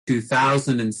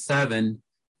2007,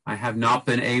 I have not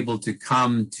been able to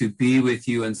come to be with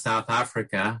you in South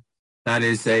Africa. That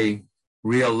is a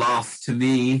real loss to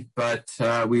me, but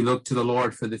we look to the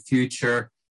Lord for the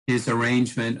future. His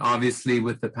arrangement, obviously,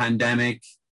 with the pandemic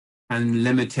and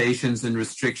limitations and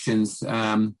restrictions,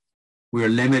 we're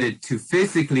limited to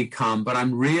physically come, but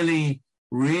I'm really,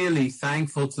 really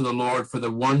thankful to the Lord for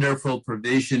the wonderful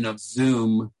provision of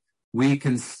Zoom. We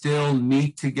can still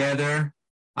meet together.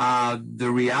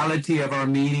 The reality of our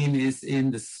meeting is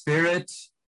in the Spirit,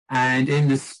 and in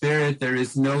the Spirit there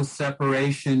is no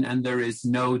separation and there is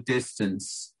no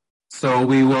distance. So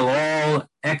we will all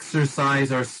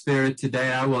exercise our spirit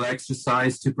today. I will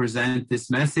exercise to present this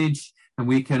message, and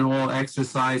we can all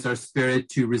exercise our spirit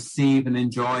to receive and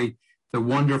enjoy the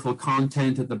wonderful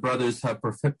content that the brothers have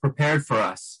prepared for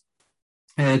us.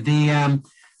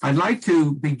 I'd like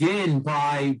to begin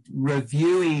by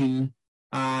reviewing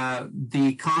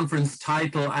the conference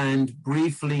title and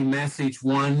briefly message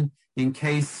one, in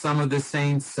case some of the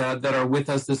saints that are with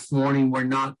us this morning were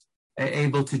not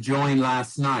able to join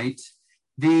last night.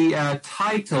 The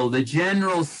title, the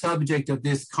general subject of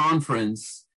this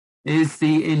conference, is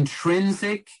the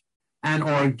intrinsic and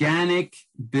organic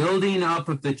building up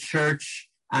of the church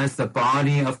as the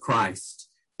body of Christ.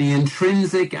 The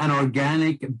intrinsic and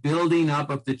organic building up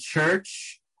of the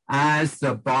church as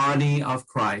the body of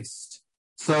Christ.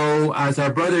 So, as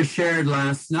our brother shared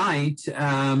last night,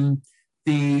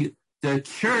 the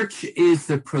church is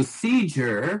the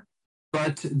procedure,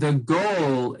 but the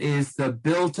goal is the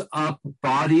built up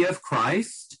body of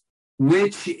Christ,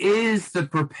 which is the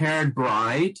prepared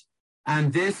bride,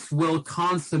 and this will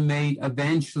consummate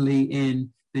eventually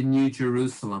in the New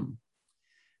Jerusalem.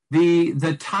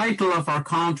 The title of our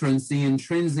conference, The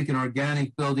Intrinsic and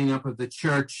Organic Building Up of the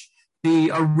Church,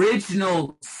 the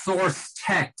original source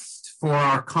text for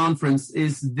our conference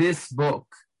is this book,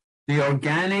 The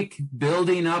Organic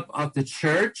Building Up of the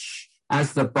Church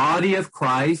as the Body of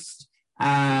Christ,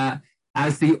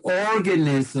 as the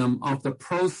organism of the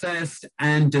processed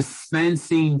and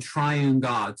dispensing triune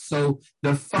God. So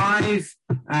the 5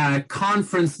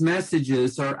 conference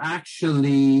messages are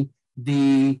actually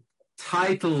the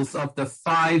titles of the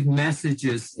 5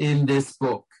 messages in this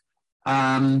book.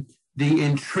 The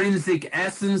intrinsic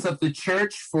essence of the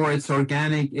church for its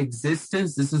organic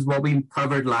existence. This is what we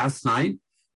covered last night.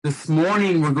 This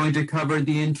morning, we're going to cover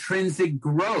the intrinsic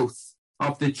growth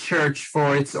of the church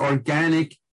for its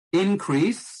organic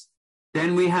increase.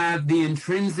 Then we have the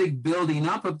intrinsic building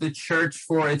up of the church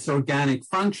for its organic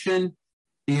function,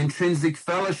 the intrinsic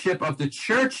fellowship of the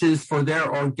churches for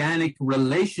their organic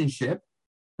relationship,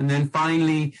 and then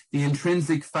finally the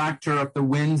intrinsic factor of the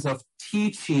winds of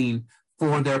teaching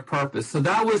for their purpose. So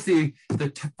that was the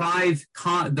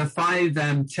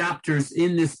 5 chapters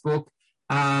in this book,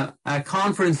 a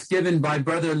conference given by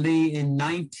Brother Lee in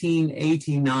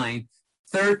 1989.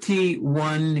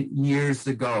 31 years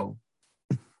ago.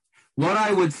 What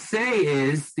I would say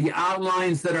is the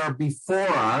outlines that are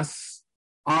before us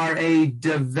are a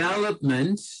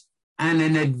development and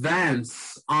an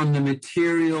advance on the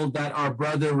material that our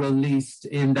brother released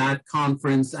in that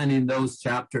conference and in those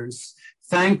chapters.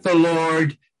 Thank the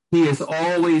Lord, he is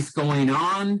always going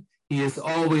on, he is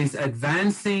always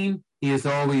advancing, he is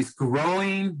always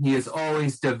growing. He is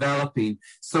always developing.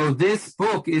 So this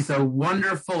book is a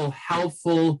wonderful,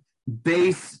 helpful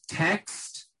base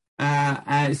text.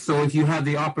 So if you have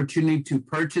the opportunity to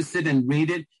purchase it and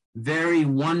read it, very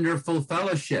wonderful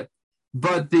fellowship.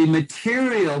 But the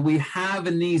material we have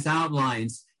in these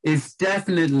outlines is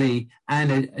definitely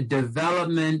a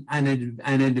development and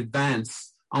an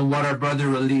advance on what our brother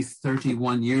released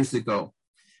 31 years ago.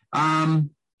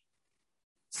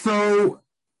 So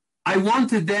I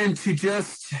wanted then to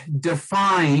just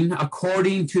define,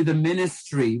 according to the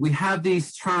ministry, we have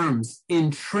these terms,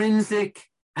 intrinsic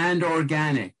and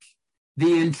organic.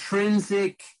 The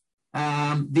intrinsic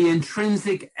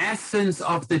essence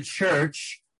of the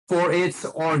church for its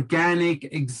organic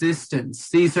existence.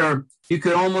 These are, you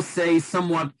could almost say,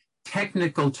 somewhat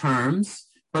technical terms,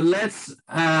 but let's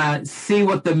see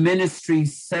what the ministry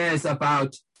says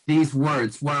about these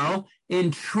words. Well,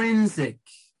 intrinsic,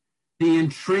 the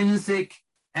intrinsic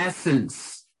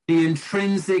essence, the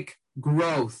intrinsic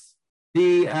growth,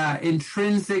 the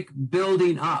intrinsic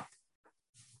building up,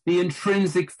 the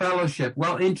intrinsic fellowship.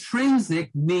 Well,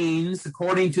 intrinsic means,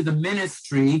 according to the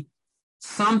ministry,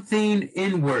 something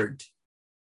inward,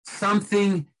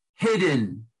 something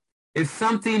hidden. If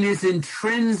something is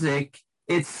intrinsic,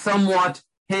 it's somewhat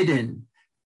hidden.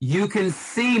 You can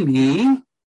see me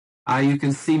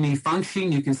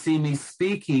functioning, you can see me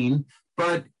speaking,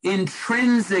 but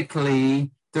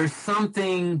intrinsically, there's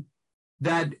something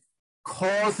that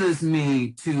causes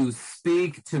me to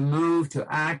speak, to move, to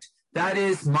act. That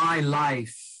is my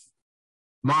life.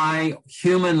 My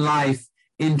human life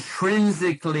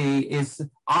intrinsically is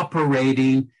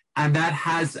operating, and that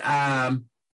has an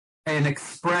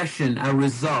expression, a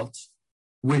result,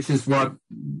 which is what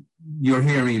you're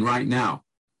hearing right now.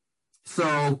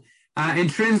 So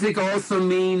intrinsic also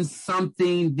means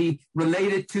something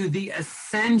related to the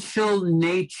essential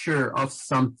nature of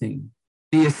something,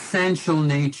 the essential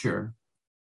nature.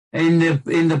 In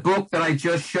the book that I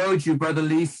just showed you, Brother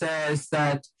Lee says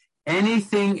that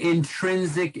anything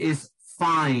intrinsic is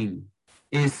fine.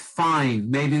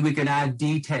 Maybe we can add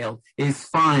detail, is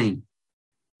fine.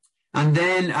 And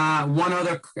then one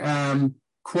other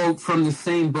quote from the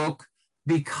same book,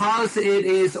 because it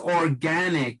is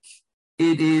organic,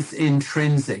 it is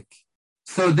intrinsic.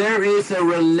 So there is a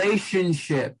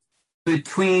relationship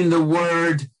between the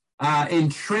word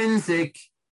intrinsic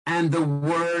and the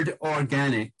word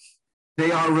organic.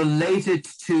 They are related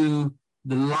to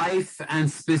the life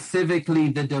and specifically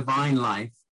the divine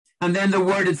life. And then the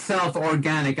word itself,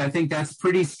 organic, I think that's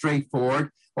pretty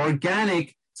straightforward.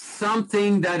 Organic,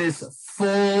 something that is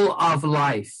full of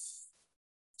life.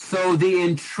 So the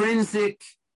intrinsic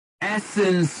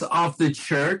essence of the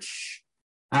church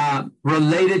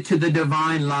related to the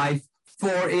divine life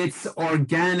for its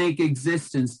organic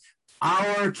existence.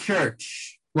 Our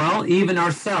church, well, even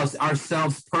ourselves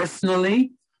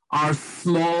personally, our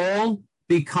small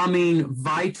becoming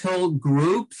vital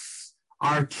groups,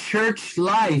 our church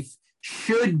life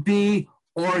should be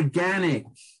organic,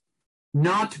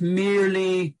 not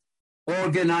merely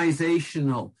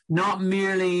organizational, not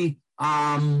merely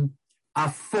a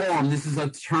form. This is a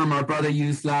term our brother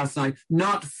used last night.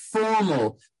 Not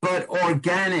formal, but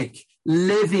organic,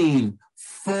 living,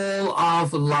 full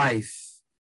of life.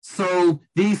 So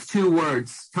these two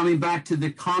words, coming back to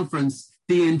the conference,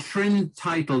 the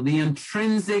title, the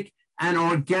intrinsic and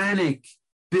organic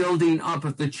building up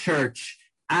of the church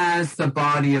as the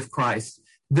body of Christ.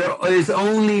 There is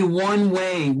only one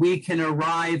way we can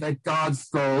arrive at God's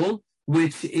goal,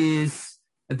 which is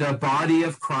the body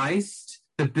of Christ,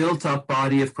 the built-up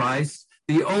body of Christ.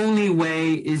 The only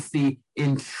way is the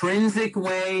intrinsic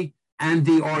way and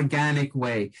the organic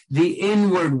way, the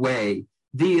inward way,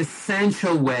 the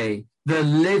essential way, the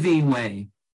living way.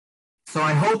 So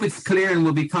I hope it's clear and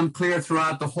will become clear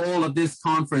throughout the whole of this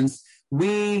conference.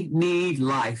 We need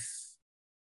life,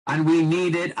 and we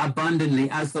need it abundantly,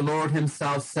 as the Lord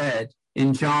himself said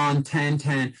in John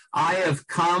 10:10, I have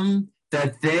come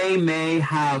that they may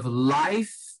have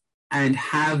life and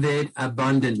have it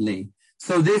abundantly.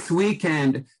 So this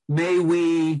weekend, may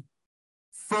we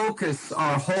focus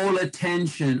our whole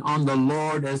attention on the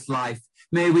Lord as life.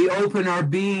 May we open our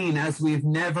being as we've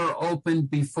never opened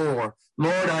before.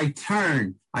 Lord, I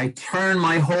turn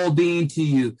my whole being to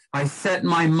you. I set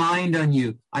my mind on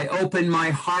you. I open my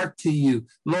heart to you.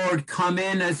 Lord, come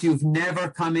in as you've never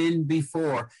come in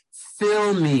before.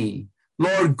 Fill me.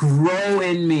 Lord, grow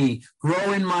in me.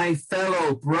 Grow in my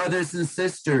fellow brothers and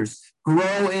sisters.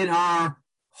 Grow in our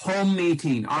home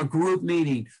meeting, our group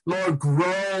meeting. Lord,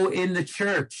 grow in the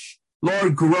church.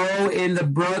 Lord, grow in the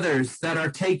brothers that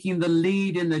are taking the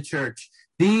lead in the church.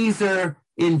 These are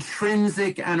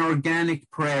intrinsic and organic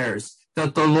prayers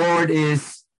that the Lord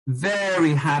is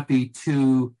very happy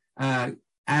to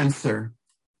answer.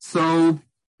 So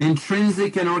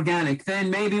intrinsic and organic. Then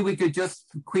maybe we could just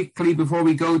quickly, before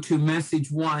we go to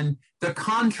message one, the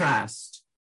contrast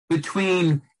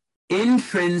between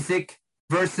intrinsic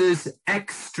versus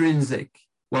extrinsic.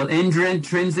 Well,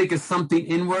 intrinsic is something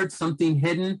inward, something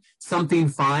hidden, something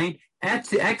fine.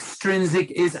 Extrinsic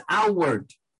is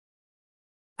outward.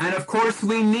 And of course,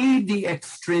 we need the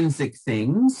extrinsic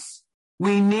things.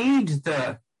 We need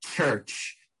the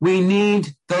church. We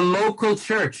need the local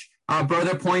church. Our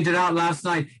brother pointed out last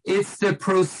night, it's the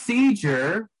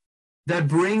procedure that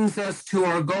brings us to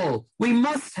our goal. We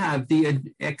must have the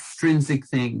extrinsic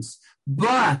things,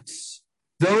 but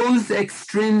those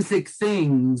extrinsic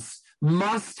things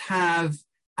must have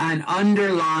an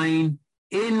underlying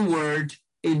inward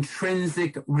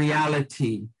intrinsic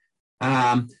reality.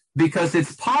 Because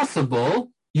it's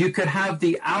possible you could have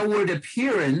the outward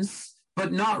appearance,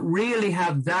 but not really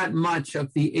have that much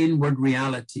of the inward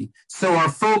reality. So our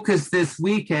focus this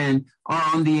weekend are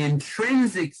on the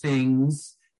intrinsic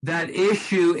things that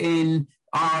issue in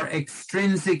our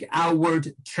extrinsic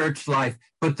outward church life.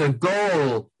 But the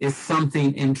goal is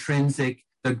something intrinsic.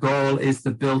 The goal is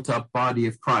the built-up body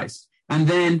of Christ. And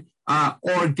then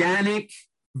organic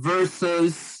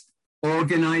versus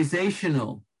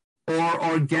organizational, or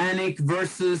organic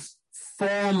versus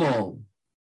formal.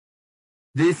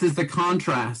 This is the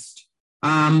contrast.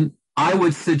 I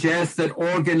would suggest that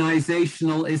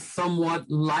organizational is somewhat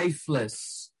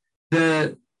lifeless.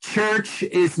 The church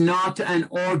is not an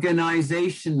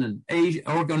organization.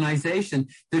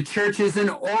 The church is an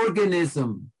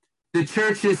organism. The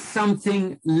church is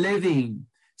something living.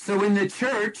 So in the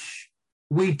church,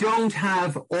 we don't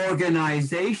have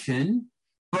organization,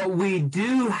 but we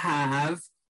do have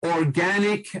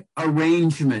organic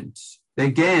arrangement.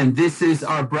 Again, this is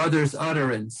our brother's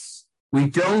utterance. We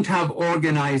don't have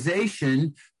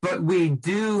organization, but we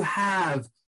do have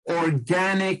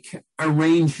organic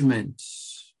arrangement.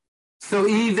 So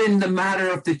even the matter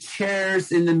of the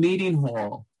chairs in the meeting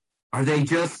hall, are they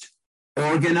just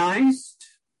organized,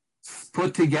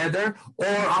 put together, or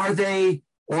are they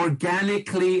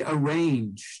organically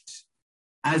arranged?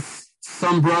 As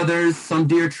some brothers, some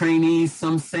dear trainees,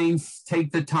 some saints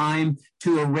take the time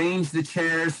to arrange the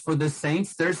chairs for the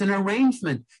saints, there's an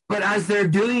arrangement. But as they're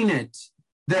doing it,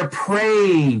 they're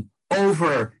praying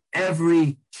over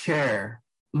every chair.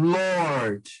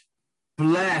 Lord,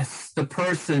 bless the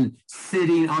person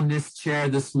sitting on this chair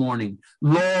this morning.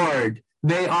 Lord,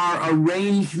 may our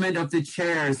arrangement of the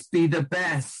chairs be the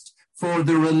best for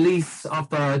the release of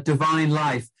the divine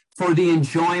life, for the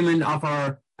enjoyment of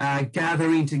our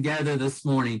gathering together this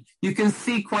morning. You can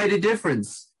see quite a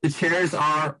difference. The chairs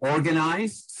are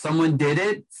organized. Someone did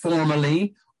it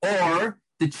formally, or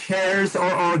the chairs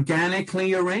are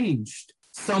organically arranged.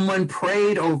 Someone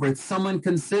prayed over it. Someone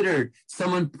considered.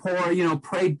 Someone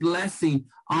prayed blessing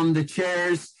on the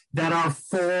chairs that are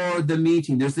for the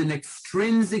meeting. There's an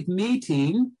extrinsic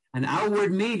meeting, an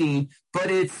outward meeting, but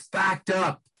it's backed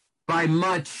up by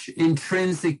much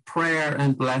intrinsic prayer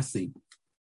and blessing.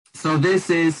 So this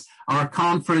is our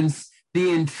conference, the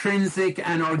intrinsic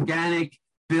and organic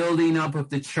building up of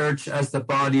the church as the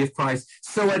body of Christ.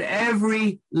 So at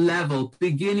every level,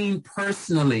 beginning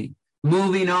personally,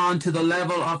 moving on to the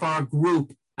level of our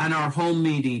group and our home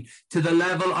meeting, to the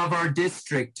level of our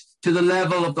district, to the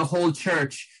level of the whole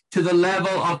church, to the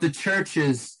level of the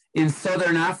churches in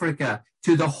Southern Africa,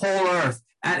 to the whole earth.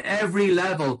 At every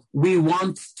level, we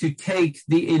want to take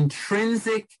the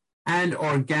intrinsic and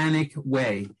organic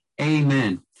way.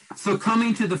 Amen. So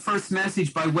coming to the first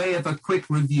message by way of a quick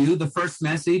review, the first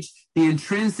message, the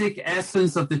intrinsic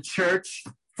essence of the church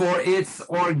for its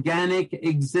organic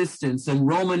existence. And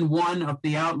Roman 1 of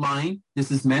the outline, this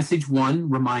is message 1,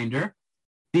 reminder.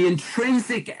 The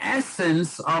intrinsic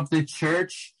essence of the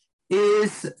church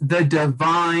is the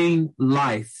divine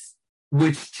life,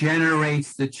 which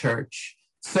generates the church.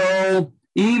 So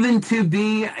even to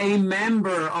be a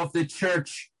member of the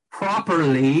church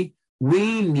properly,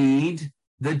 we need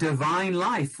the divine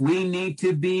life. We need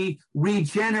to be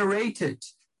regenerated.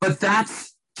 But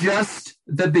that's just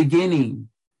the beginning.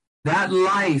 That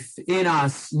life in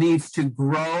us needs to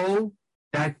grow.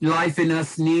 That life in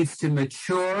us needs to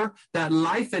mature. That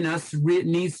life in us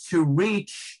needs to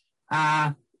reach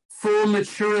full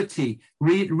maturity,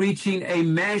 reaching a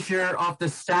measure of the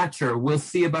stature. We'll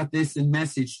see about this in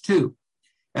message 2.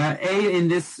 A in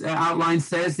this outline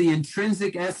says the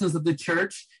intrinsic essence of the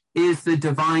church is the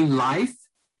divine life,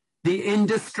 the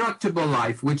indestructible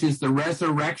life, which is the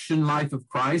resurrection life of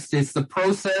Christ. It's the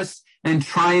processed and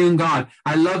triune God.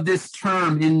 I love this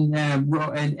term in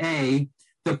A,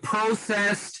 the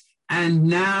processed and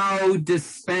now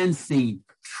dispensing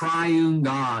triune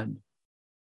God.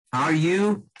 Are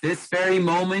you this very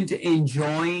moment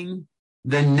enjoying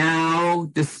the now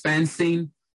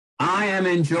dispensing? I am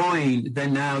enjoying the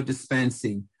now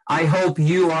dispensing. I hope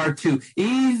you are too.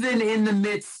 Even in the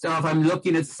midst of, I'm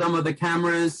looking at some of the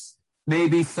cameras,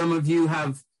 maybe some of you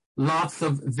have lots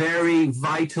of very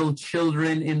vital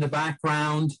children in the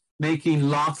background, making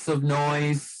lots of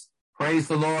noise. Praise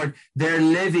the Lord. They're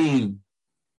living.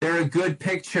 They're a good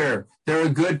picture. They're a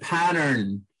good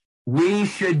pattern. We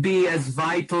should be as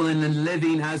vital and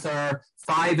living as our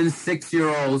 5 and 6 year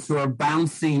olds who are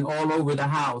bouncing all over the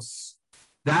house.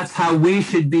 That's how we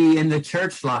should be in the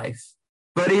church life.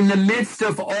 But in the midst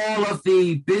of all of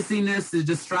the busyness, the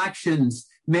distractions,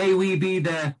 may we be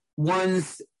the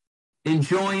ones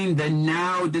enjoying the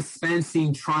now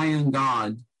dispensing triune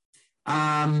God.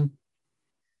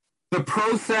 The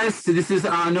process, this is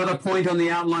another point on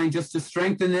the outline just to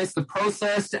strengthen this. The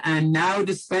processed and now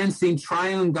dispensing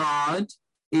triune God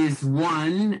is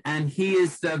one, and he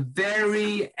is the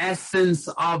very essence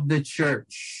of the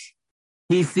church.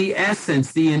 He's the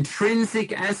essence, the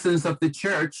intrinsic essence of the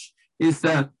church is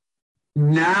the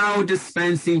now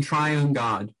dispensing triune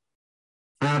God.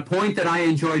 A point that I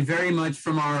enjoyed very much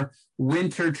from our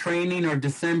winter training or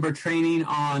December training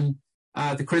on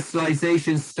the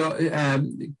crystallization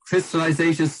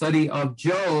study of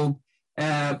Job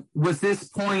was this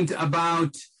point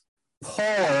about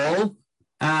Paul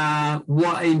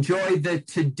enjoyed the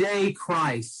today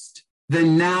Christ, the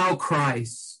now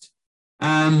Christ.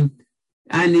 And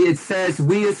it says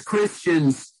we as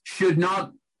Christians should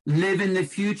not live in the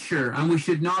future, and we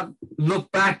should not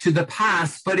look back to the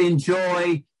past, but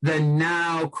enjoy the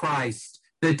now Christ,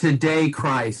 the today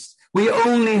Christ. We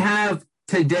only have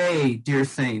today, dear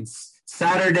saints.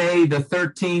 Saturday, the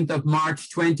 13th of March,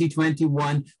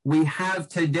 2021, we have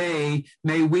today.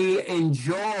 May we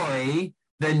enjoy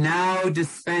the now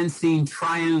dispensing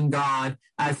triune God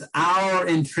as our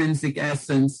intrinsic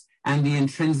essence and the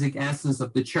intrinsic essence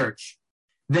of the church.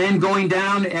 Then going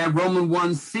down, Romans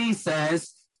 1c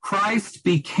says, Christ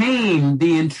became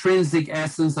the intrinsic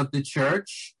essence of the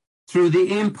church through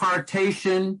the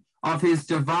impartation of his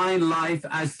divine life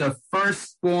as the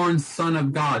firstborn Son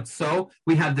of God. So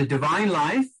we have the divine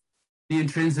life, the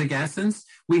intrinsic essence.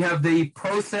 We have the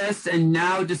processed and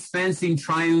now dispensing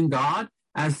triune God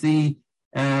as the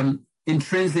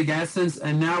intrinsic essence.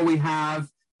 And now we have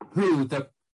who? The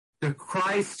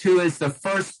Christ who is the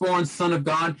firstborn Son of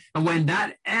God. And when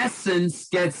that essence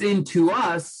gets into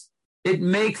us, it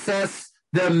makes us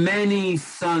the many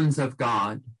sons of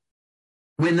God.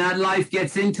 When that life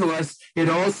gets into us, it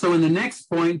also, in the next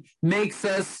point, makes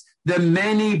us the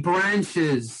many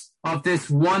branches of this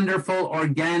wonderful,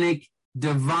 organic,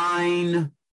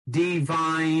 divine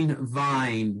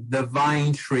vine, the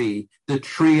vine tree, the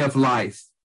tree of life.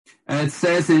 It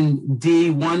says in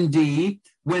 1D,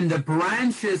 when the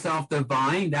branches of the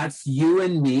vine, that's you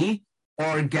and me,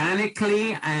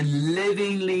 organically and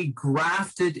livingly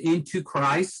grafted into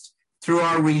Christ through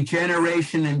our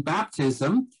regeneration and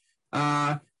baptism,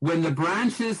 when the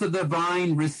branches of the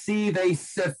vine receive a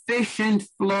sufficient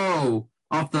flow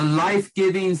of the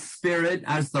life-giving Spirit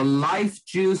as the life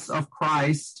juice of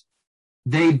Christ,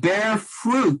 they bear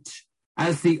fruit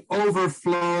as the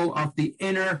overflow of the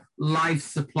inner life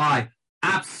supply.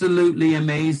 Absolutely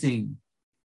amazing.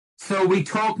 So we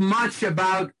talk much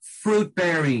about fruit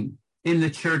bearing in the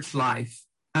church life.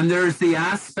 And there's the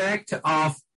aspect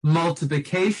of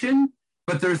multiplication,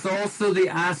 but there's also the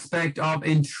aspect of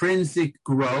intrinsic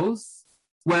growth.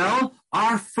 Well,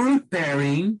 our fruit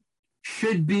bearing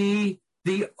should be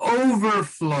the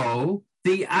overflow,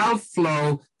 the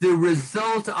outflow, the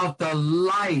result of the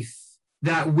life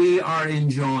that we are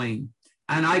enjoying.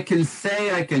 And I can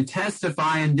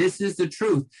testify, and this is the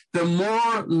truth, the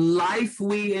more life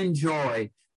we enjoy,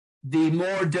 the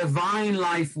more divine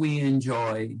life we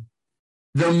enjoy,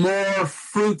 the more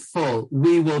fruitful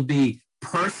we will be,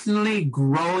 personally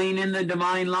growing in the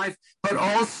divine life, but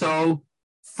also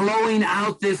flowing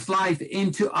out this life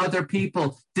into other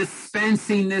people,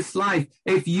 dispensing this life.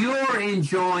 If you're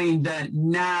enjoying the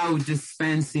now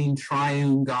dispensing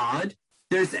triune God,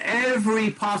 there's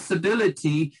every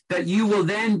possibility that you will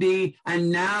then be a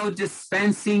now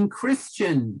dispensing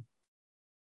Christian.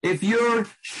 If you're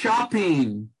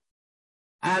shopping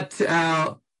at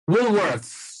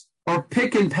Woolworths or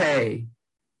Pick and Pay,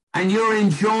 and you're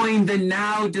enjoying the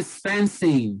now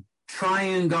dispensing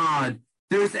triune God,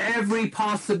 there's every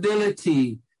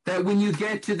possibility that when you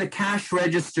get to the cash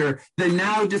register, the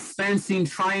now dispensing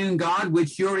triune God,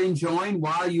 which you're enjoying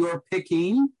while you're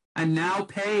picking and now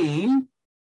paying,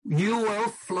 you will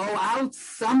flow out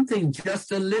something,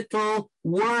 just a little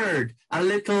word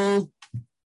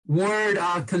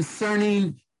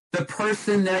concerning the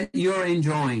person that you're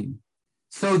enjoying.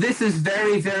 So this is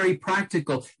very, very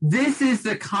practical. This is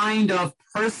the kind of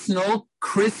personal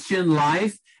Christian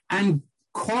life and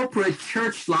corporate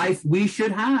church life we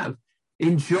should have,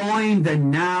 enjoying the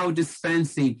now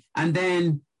dispensing, and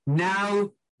then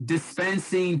now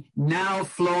dispensing, now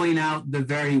flowing out the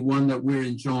very one that we're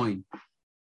enjoying.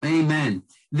 Amen.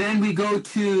 Then we go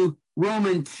to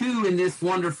Romans 2 in this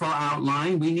wonderful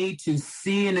outline. We need to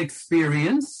see and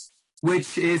experience,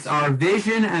 which is our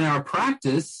vision and our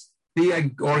practice,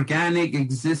 the organic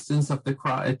existence of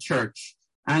the church.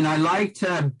 And I like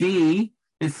to be,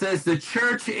 it says the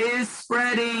church is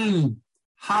spreading.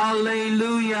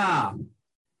 Hallelujah.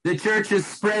 The church is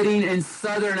spreading in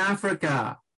Southern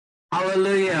Africa.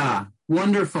 Hallelujah.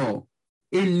 Wonderful.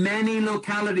 In many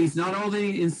localities, not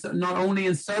only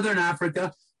in Southern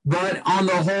Africa, but on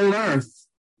the whole earth,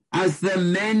 as the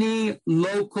many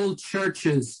local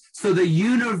churches. So the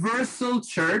universal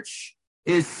church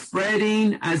is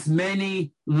spreading as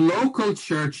many local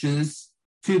churches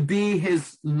to be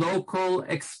his local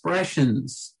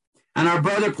expressions. And our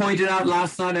brother pointed out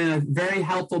last night in a very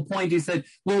helpful point. He said,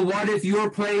 well, what if your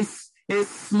place is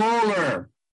smaller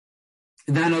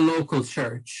than a local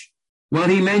church? Well,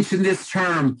 he mentioned this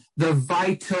term, the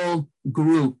vital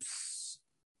groups.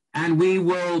 and we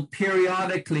will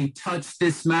periodically touch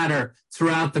this matter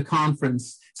throughout the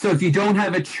conference. So if you don't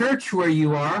have a church where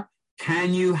you are,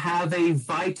 can you have a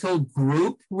vital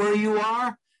group where you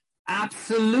are?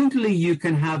 Absolutely, you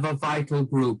can have a vital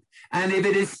group. And if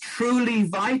it is truly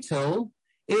vital,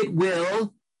 it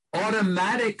will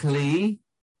automatically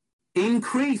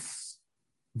increase.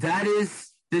 That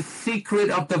is the secret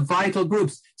of the vital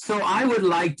groups. So I would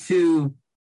like to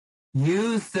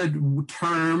use the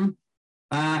term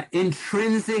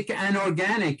intrinsic and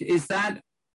organic. Is that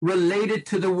related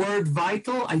to the word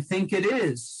vital? I think it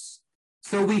is.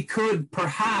 So we could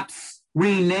perhaps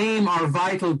rename our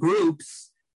vital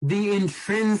groups the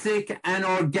intrinsic and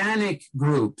organic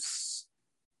groups,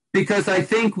 because I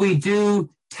think we do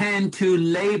tend to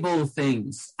label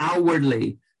things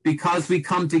outwardly. Because we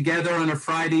come together on a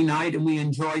Friday night and we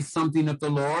enjoy something of the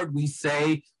Lord, we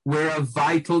say we're a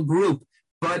vital group.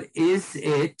 But is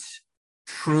it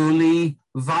truly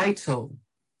vital?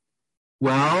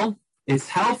 Well, it's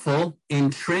helpful,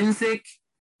 intrinsic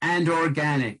and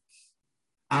organic.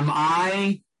 Am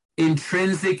I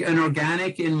intrinsic and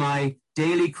organic in my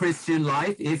daily Christian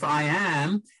life? If I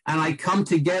am, and I come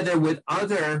together with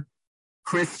other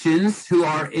Christians who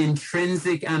are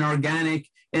intrinsic and organic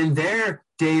in their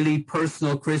daily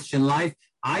personal Christian life,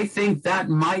 I think that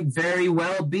might very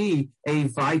well be a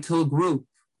vital group.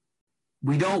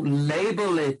 We don't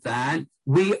label it that.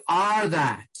 We are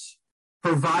that,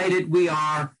 provided we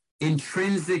are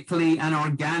intrinsically and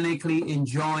organically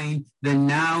enjoying the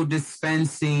now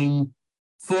dispensing,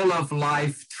 full of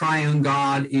life, triune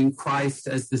God in Christ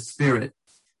as the Spirit.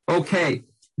 Okay,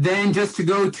 then just to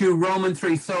go to Romans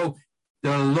 3. So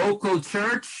the local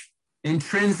church,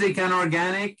 intrinsic and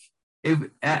organic,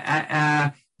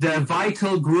 the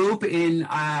vital group in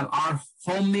our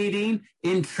home meeting,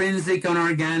 intrinsic and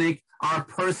organic, our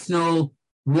personal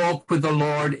walk with the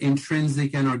Lord,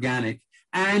 intrinsic and organic.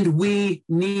 And we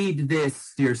need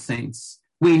this, dear saints.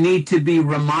 We need to be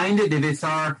reminded. If it's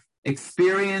our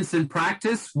experience and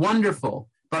practice, wonderful.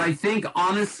 But I think,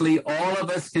 honestly, all of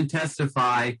us can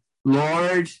testify,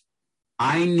 Lord,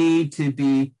 I need to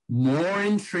be more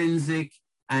intrinsic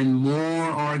and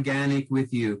more organic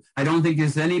with you. I don't think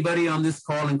there's anybody on this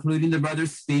call, including the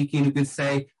brothers speaking, who could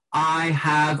say, I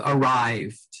have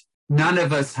arrived. None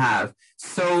of us have.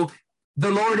 So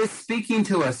the Lord is speaking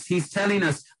to us. He's telling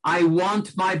us, I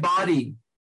want my body.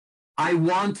 I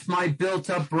want my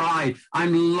built-up bride.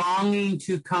 I'm longing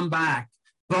to come back.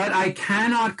 But I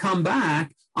cannot come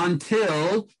back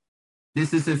until,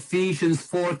 this is Ephesians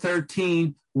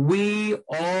 4:13, we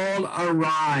all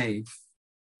arrive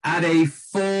at a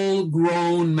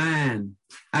full-grown man,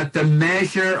 at the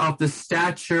measure of the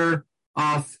stature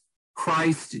of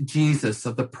Christ Jesus,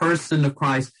 of the person of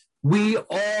Christ. We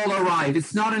all arrive.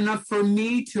 It's not enough for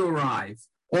me to arrive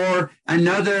or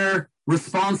another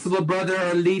responsible brother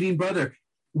or leading brother.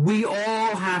 We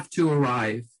all have to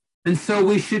arrive. And so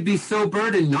we should be so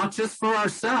burdened, not just for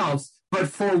ourselves, but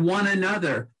for one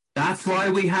another. That's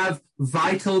why we have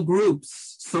vital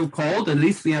groups, so-called, at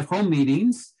least we have home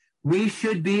meetings. We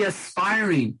should be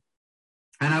aspiring.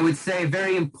 And I would say a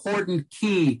very important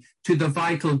key to the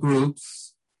vital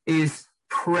groups is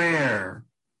prayer.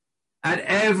 At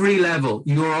every level,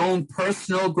 your own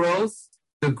personal growth,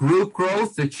 the group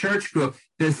growth, the church growth.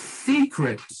 The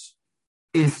secret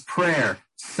is prayer,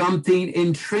 something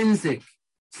intrinsic,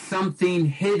 something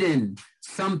hidden,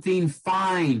 something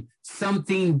fine,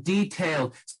 something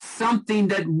detailed, something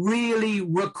that really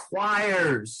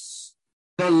requires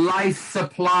the life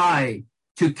supply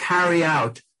to carry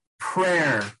out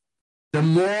prayer. The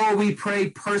more we pray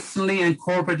personally and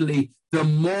corporately, the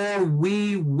more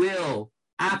we will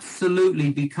absolutely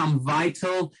become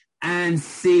vital and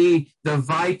see the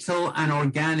vital and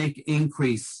organic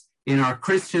increase in our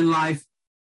Christian life,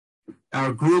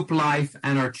 our group life,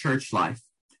 and our church life.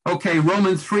 Okay,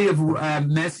 Romans 3 of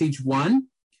message 1.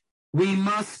 We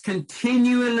must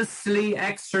continuously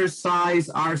exercise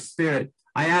our spirit.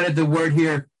 I added the word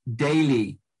here,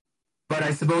 daily. But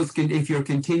I suppose if you're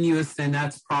continuous, then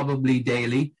that's probably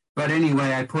daily. But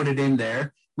anyway, I put it in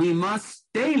there. We must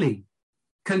daily,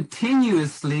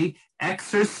 continuously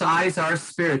exercise our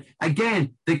spirit.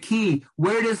 Again, the key,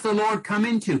 where does the Lord come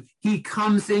into? He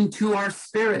comes into our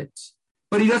spirit.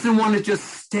 But he doesn't want to just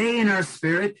stay in our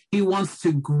spirit. He wants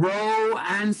to grow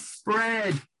and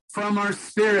spread from our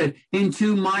spirit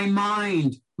into my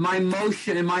mind, my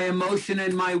emotion and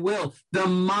my will. The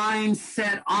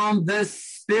mindset on the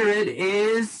spirit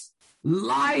is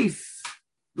life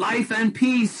and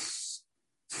peace.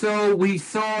 So we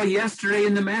saw yesterday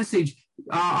in the message,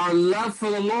 our love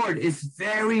for the Lord is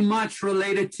very much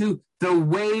related to the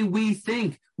way we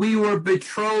think. We were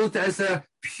betrothed as a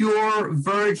pure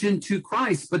virgin to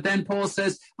Christ. But then Paul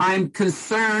says, I'm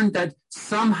concerned that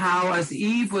somehow as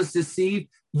Eve was deceived,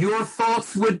 your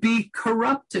thoughts would be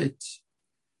corrupted.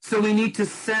 So we need to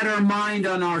set our mind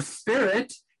on our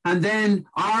spirit, and then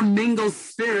our mingled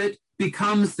spirit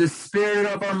becomes the spirit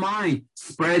of our mind,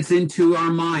 spreads into our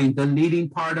mind, the leading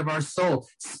part of our soul,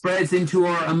 spreads into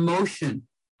our emotion.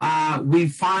 We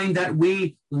find that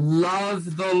we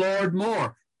love the Lord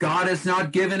more. God has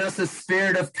not given us a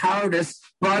spirit of cowardice,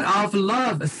 but of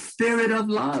love, a spirit of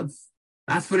love.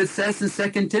 That's what it says in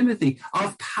 2 Timothy,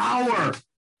 of power,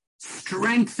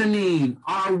 strengthening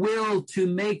our will to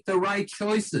make the right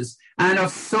choices, and of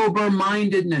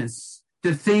sober-mindedness,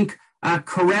 to think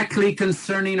correctly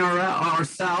concerning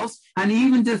ourselves, and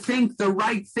even to think the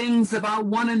right things about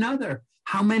one another.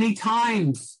 How many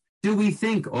times do we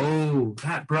think, oh,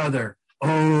 that brother,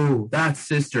 oh, that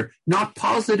sister, not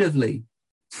positively?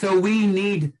 So we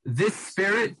need this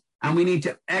spirit, and we need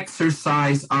to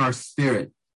exercise our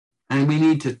spirit. And we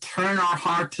need to turn our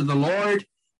heart to the Lord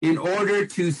in order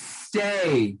to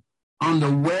stay on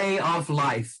the way of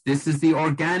life. This is the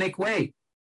organic way.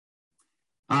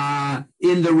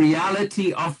 In the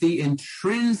reality of the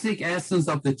intrinsic essence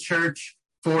of the church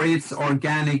for its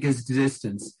organic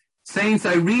existence. Saints,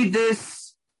 I read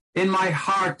this in my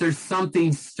heart. There's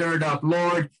something stirred up.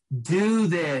 Lord, do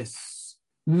this.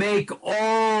 Make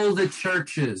all the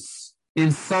churches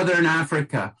in Southern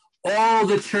Africa, all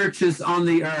the churches on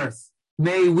the earth,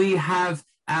 may we have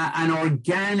an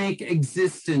organic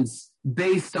existence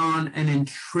based on an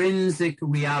intrinsic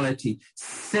reality.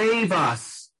 Save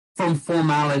us from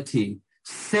formality.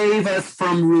 Save us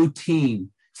from routine.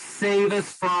 Save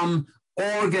us from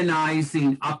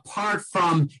organizing apart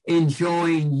from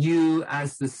enjoying you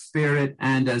as the Spirit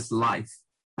and as life.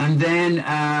 And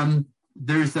then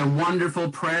there's a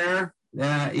wonderful prayer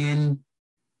in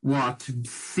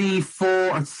C4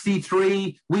 or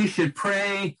C3. We should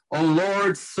pray, O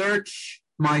Lord, search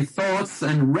my thoughts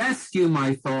and rescue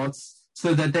my thoughts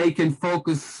so that they can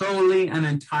focus solely and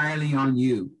entirely on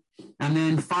you. And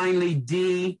then finally,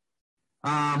 D,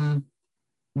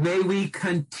 may we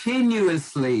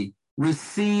continuously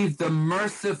receive the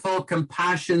merciful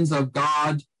compassions of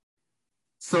God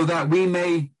so that we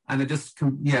may,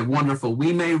 wonderful,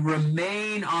 we may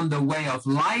remain on the way of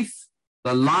life,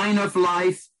 the line of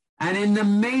life, and in the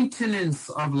maintenance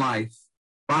of life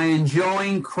by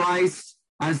enjoying Christ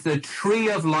as the tree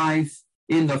of life,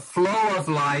 in the flow of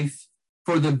life,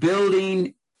 for the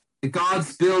building,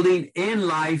 God's building in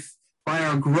life by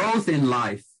our growth in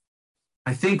life.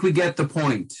 I think we get the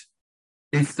point.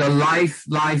 It's the life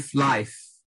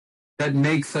that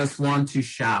makes us want to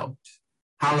shout.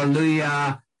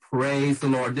 Hallelujah, praise the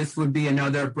Lord. This would be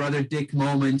another Brother Dick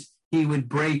moment. He would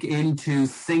break into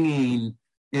singing,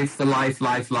 it's the life.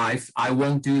 I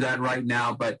won't do that right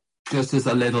now, but just as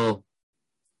a little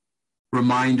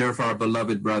reminder for our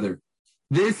beloved brother.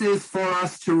 This is for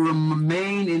us to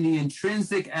remain in the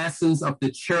intrinsic essence of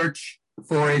the church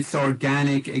for its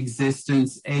organic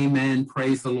existence. Amen.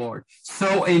 Praise the Lord.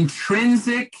 So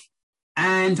intrinsic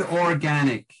and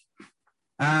organic.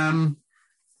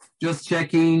 Just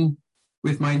checking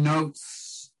with my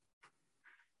notes.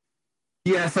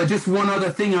 Yes, just one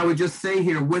other thing I would just say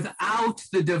here. Without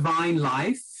the divine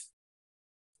life,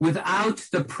 without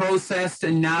the processed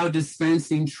and now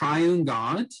dispensing triune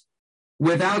God,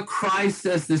 without Christ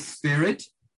as the Spirit,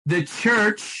 the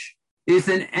church is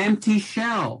an empty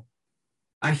shell,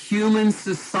 a human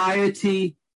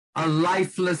society, a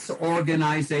lifeless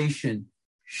organization.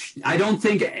 I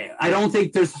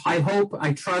hope,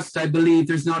 I trust, I believe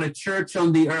there's not a church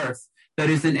on the earth that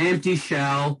is an empty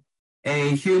shell,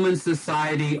 a human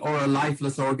society, or a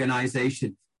lifeless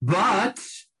organization. But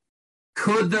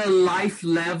could the life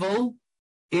level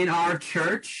in our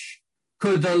church,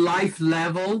 could the life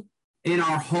level in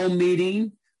our home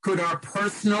meeting, could our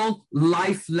personal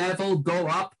life level go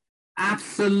up?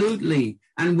 Absolutely.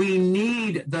 And we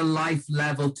need the life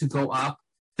level to go up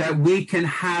that we can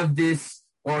have this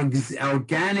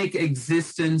organic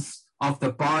existence of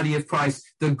the body of Christ.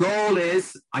 The goal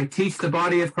is, I teach the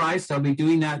body of Christ. I'll be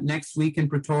doing that next week in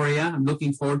Pretoria. I'm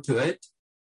looking forward to it.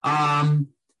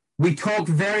 We talk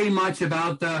very much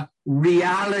about the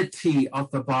reality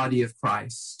of the body of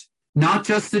Christ, not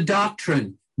just the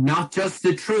doctrine, not just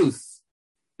the truth.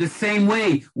 The same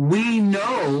way we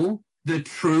know the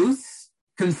truth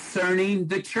concerning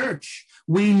the church.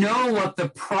 We know what the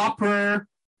proper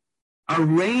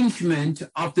arrangement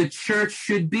of the church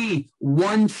should be.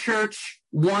 One church,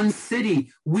 one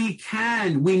city. We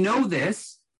know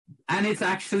this, and it's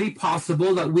actually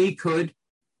possible that we could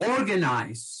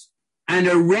organize and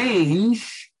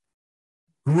arrange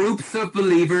groups of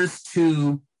believers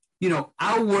to,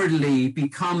 outwardly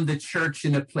become the church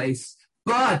in a place.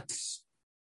 But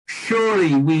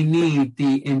surely we need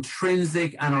the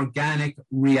intrinsic and organic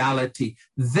reality.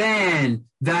 Then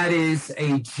that is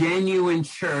a genuine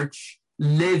church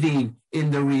living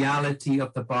in the reality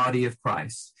of the body of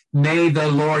Christ. May the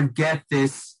Lord get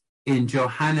this in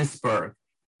Johannesburg,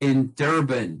 in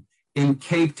Durban, in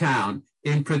Cape Town,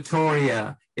 in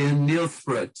Pretoria, in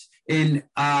Nelspruit, in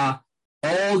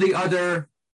all the other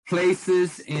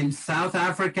places in South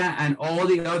Africa and all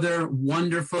the other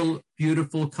wonderful,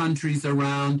 beautiful countries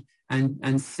around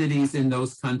and cities in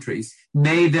those countries.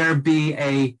 May there be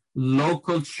a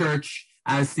local church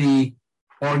as the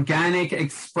organic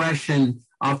expression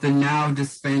of the now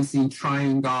dispensing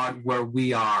triune God where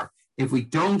we are. If we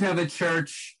don't have a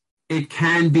church, it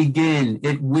can begin.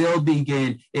 It will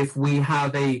begin if we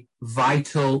have a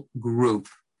vital group.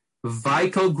 The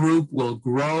vital group will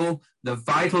grow. The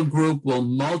vital group will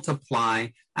multiply.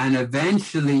 And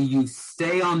eventually you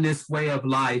stay on this way of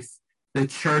life. The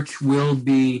church will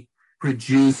be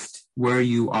produced where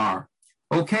you are.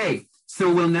 Okay,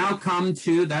 so we'll now come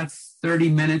to, that's 30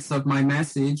 minutes of my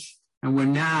message. And we're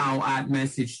now at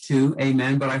message 2.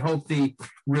 Amen. But I hope the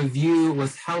review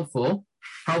was helpful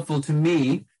to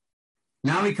me.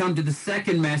 Now we come to the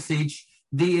second message,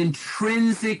 the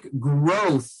intrinsic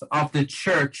growth of the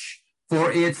church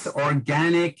for its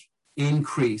organic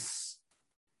increase.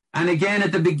 And again,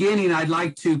 at the beginning, I'd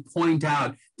like to point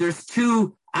out there's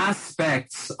two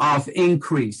aspects of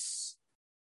increase.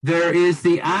 There is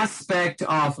the aspect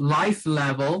of life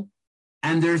level,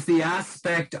 and there's the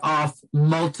aspect of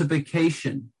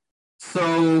multiplication.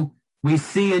 So we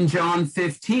see in John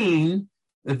 15,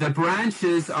 that the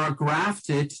branches are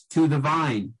grafted to the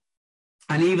vine.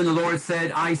 And even the Lord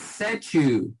said, I set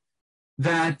you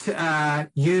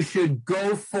that you should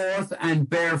go forth and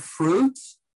bear fruit,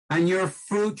 and your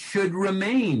fruit should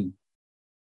remain.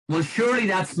 Well, surely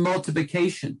that's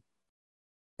multiplication.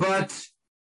 But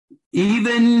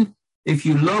even if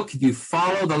you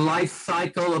follow the life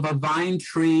cycle of a vine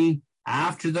tree,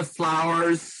 after the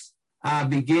flowers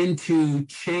begin to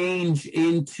change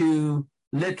into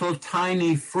little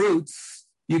tiny fruits,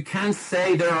 you can't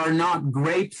say there are not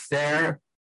grapes there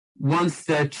once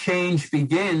the change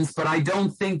begins, but I don't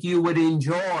think you would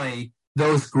enjoy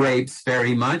those grapes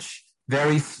very much.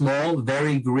 Very small,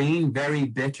 very green, very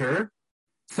bitter.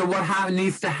 So what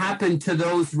needs to happen to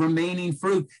those remaining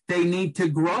fruit? They need to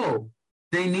grow.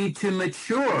 They need to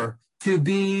mature, to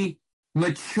be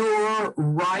mature,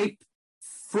 ripe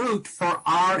fruit for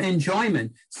our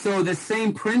enjoyment. So the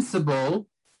same principle,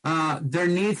 there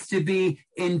needs to be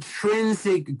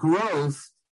intrinsic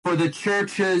growth for the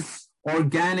church's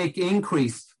organic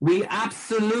increase. We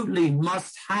absolutely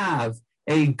must have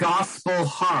a gospel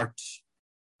heart.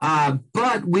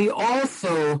 But we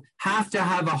also have to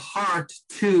have a heart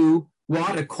to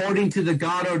what, according to the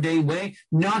God-ordained way,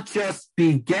 not just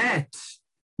beget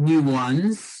new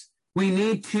ones. We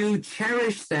need to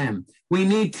cherish them. We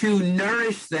need to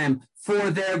nourish them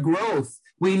for their growth.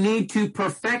 We need to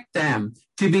perfect them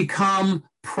to become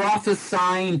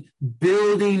prophesying,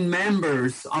 building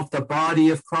members of the body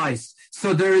of Christ.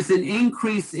 So there is an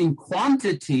increase in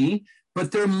quantity,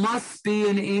 but there must be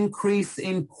an increase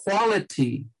in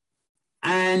quality.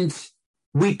 And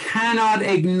we cannot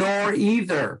ignore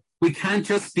either. We can't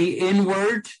just be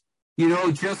inward,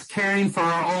 just caring for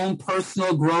our own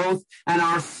personal growth and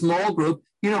our small group.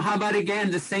 How about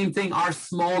again, the same thing, our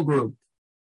small group?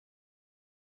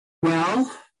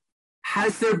 Well,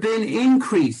 has there been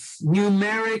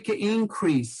numeric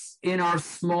increase in our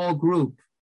small group?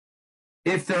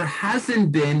 If there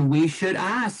hasn't been, we should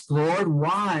ask, Lord,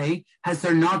 why has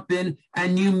there not been a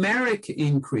numeric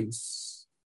increase?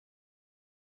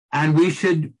 And we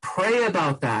should pray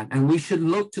about that, and we should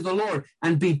look to the Lord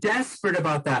and be desperate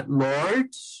about that.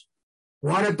 Lord,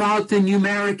 what about the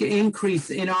numeric increase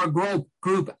in our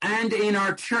group and in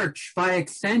our church, by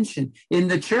extension, in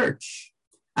the church?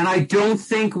 And I don't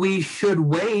think we should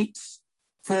wait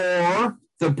for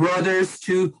the brothers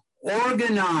to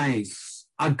organize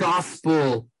a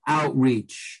gospel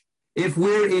outreach. If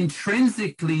we're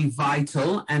intrinsically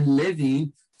vital and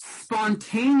living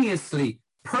spontaneously,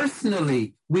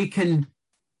 personally, we can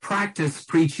practice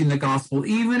preaching the gospel.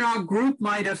 Even our group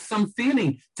might have some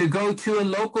feeling to go to a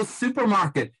local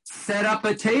supermarket, set up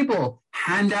a table,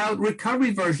 hand out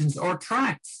recovery versions or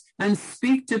tracts, and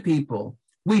speak to people.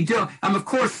 We don't, of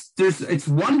course, it's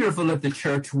wonderful if the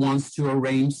church wants to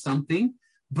arrange something,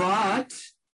 but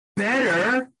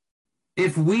better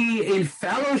if we, in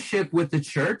fellowship with the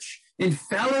church, in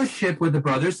fellowship with the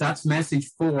brothers, that's message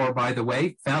 4, by the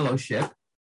way, fellowship.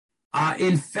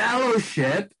 in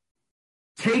fellowship,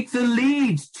 take the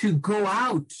lead to go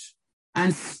out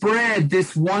and spread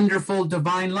this wonderful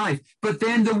divine life. But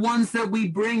then the ones that we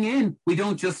bring in, we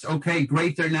don't just, okay,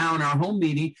 great, they're now in our home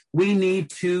meeting. We need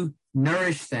to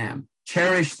nourish them,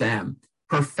 cherish them,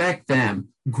 perfect them,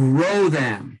 grow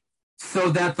them, so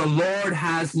that the Lord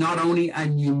has not only a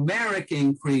numeric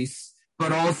increase,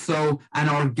 but also an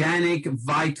organic,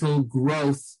 vital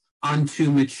growth unto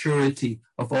maturity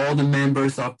of all the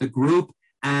members of the group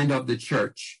and of the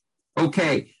church.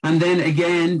 Okay, and then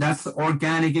again, that's the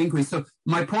organic increase. So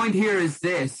my point here is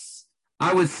this.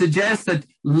 I would suggest that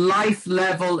life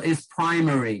level is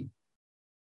primary.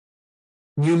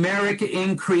 Numeric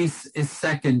increase is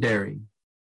secondary.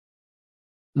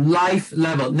 Life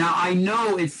level. Now, I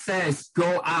know it says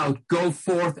go out, go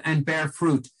forth and bear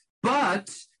fruit,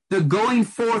 but the going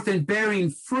forth and bearing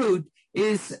fruit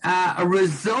is a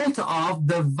result of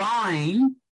the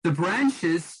vine, the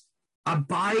branches,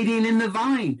 abiding in the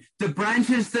vine, the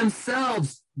branches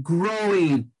themselves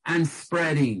growing and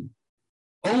spreading.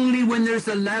 Only when there's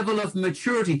a level of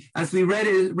maturity, as we read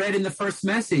in the first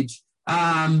message,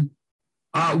 when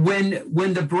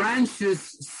the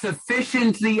branches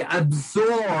sufficiently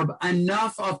absorb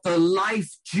enough of the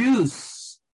life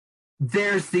juice,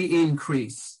 there's the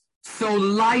increase. So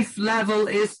life level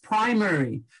is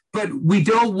primary. But we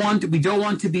don't want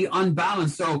to be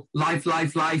unbalanced. So life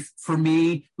for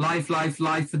me, life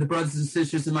for the brothers and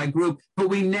sisters in my group. But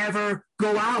we never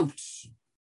go out.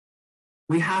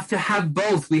 We have to have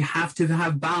both. We have to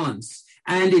have balance.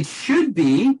 And it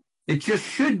just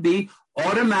should be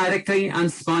automatically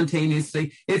and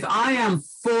spontaneously. If I am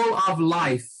full of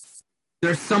life,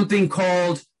 there's something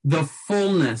called the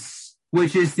fullness,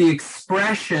 which is the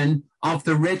expression of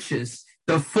the riches.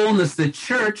 The fullness, the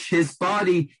church, his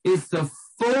body, is the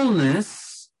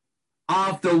fullness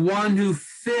of the one who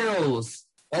fills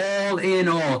all in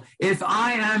all. If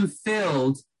I am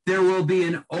filled, there will be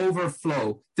an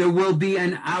overflow. There will be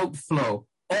an outflow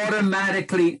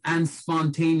automatically and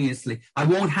spontaneously. I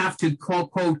won't have to,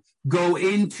 quote, go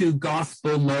into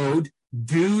gospel mode,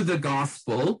 do the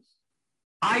gospel.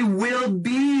 I will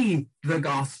be the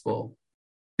gospel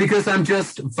because I'm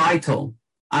just vital.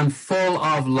 I'm full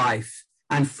of life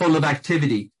and full of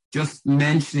activity. Just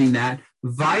mentioning that.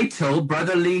 Vital,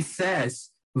 Brother Lee says,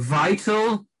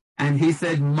 vital, and he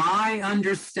said, my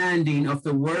understanding of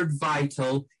the word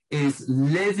vital is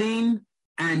living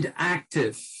and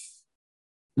active.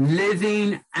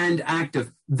 Living and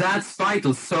active. That's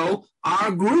vital. So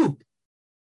our group,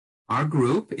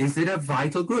 is it a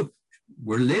vital group?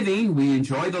 We're living, we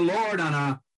enjoy the Lord on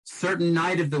a certain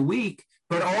night of the week,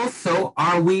 but also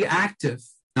are we active?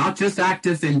 Not just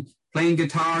active in playing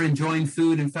guitar, enjoying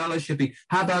food and fellowshipping.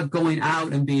 How about going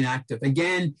out and being active?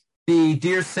 Again, the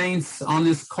dear saints on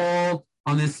this call,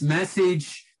 on this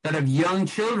message that have young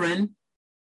children,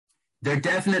 they're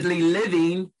definitely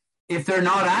living. If they're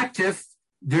not active,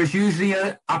 there's usually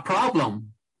a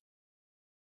problem.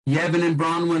 Yevon and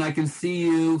Bronwyn, I can see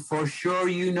you. For sure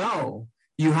you know.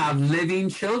 You have living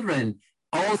children.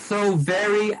 Also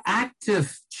very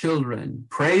active children.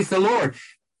 Praise the Lord.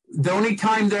 The only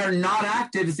time they're not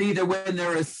active is either when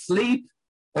they're asleep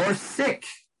or sick.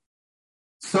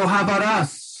 So how about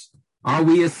us? Are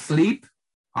we asleep?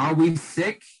 Are we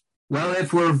sick? Well,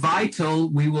 if we're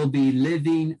vital, we will be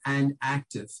living and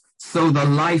active. So the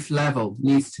life level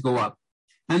needs to go up.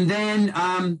 And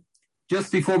then just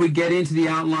before we get into the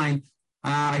outline,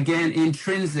 again,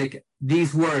 intrinsic,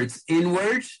 these words,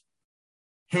 inward,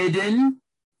 hidden,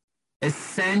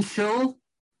 essential,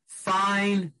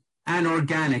 fine, and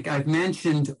organic. I've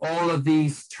mentioned all of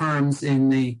these terms in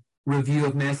the review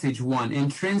of message 1.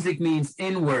 Intrinsic means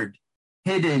inward,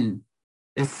 hidden,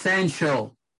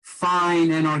 essential,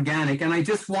 fine, and organic. And I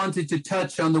just wanted to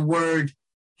touch on the word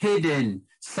hidden.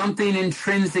 Something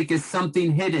intrinsic is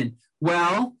something hidden.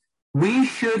 Well, we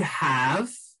should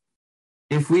have,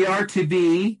 if we are to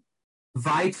be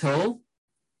vital,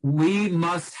 we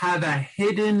must have a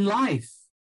hidden life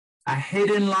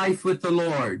with the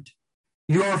Lord.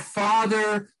 Your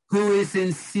Father who is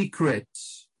in secret.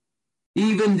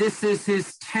 Even this is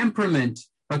his temperament,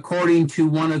 according to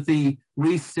one of the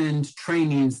recent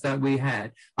trainings that we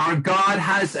had. Our God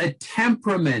has a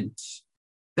temperament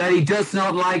that he does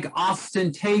not like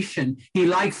ostentation. He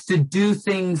likes to do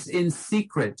things in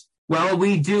secret. Well,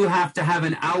 we do have to have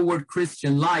an outward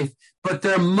Christian life, but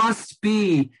there must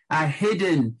be a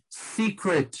hidden,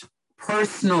 secret,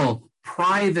 personal,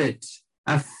 private,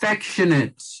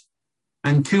 affectionate,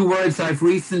 and 2 words I've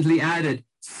recently added,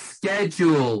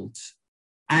 scheduled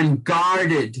and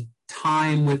guarded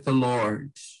time with the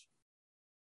Lord.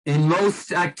 In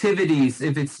most activities,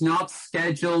 if it's not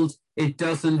scheduled it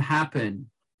doesn't happen.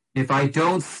 If I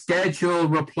don't schedule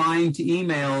replying to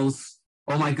emails,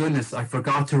 oh my goodness, I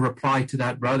forgot to reply to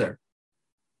that brother.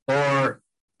 Or,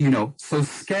 so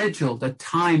schedule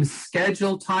time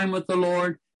with the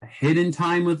Lord, a hidden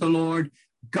time with the Lord,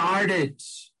 guard it.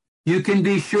 You can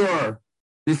be sure.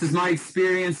 This is my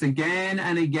experience again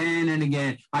and again and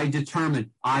again. I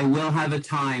determine I will have a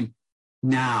time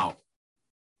now.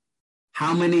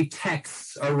 How many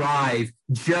texts arrive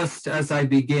just as I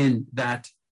begin that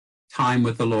time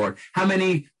with the Lord? How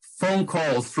many phone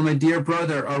calls from a dear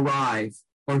brother arrive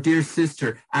or dear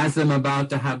sister as I'm about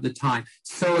to have the time?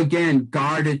 So again,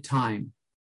 guarded time.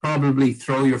 Probably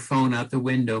throw your phone out the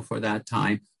window for that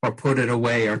time or put it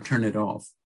away or turn it off.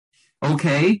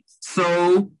 Okay,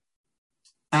 so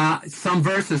some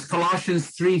verses,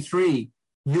 Colossians 3:3,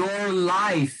 your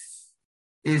life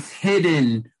is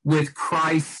hidden with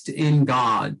Christ in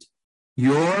God.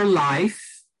 Your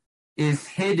life is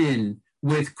hidden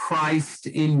with Christ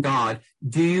in God.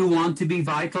 Do you want to be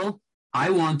vital? I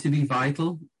want to be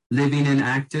vital, living and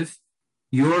active.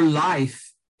 Your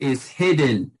life is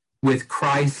hidden with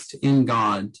Christ in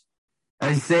God.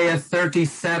 Isaiah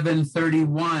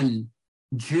 37:31,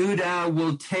 Judah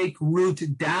will take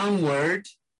root downward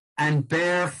and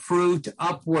bear fruit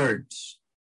upwards.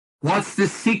 What's the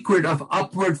secret of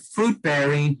upward fruit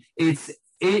bearing? It's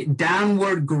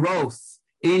downward growth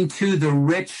into the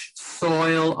rich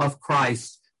soil of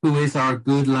Christ, who is our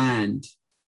good land.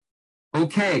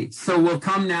 Okay, so we'll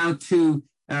come now to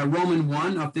Romans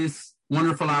 1 of this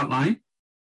wonderful outline.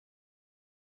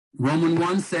 Romans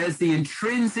 1 says the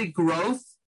intrinsic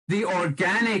growth, the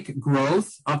organic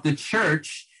growth of the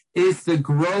church is the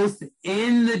growth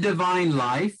in the divine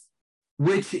life,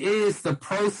 which is the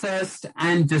processed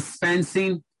and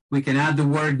dispensing. We can add the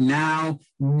word now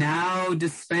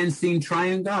dispensing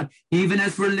triune God. Even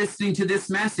as we're listening to this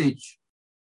message,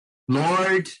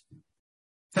 Lord,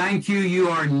 thank you, you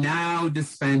are now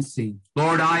dispensing.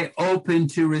 Lord, I open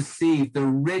to receive the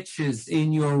riches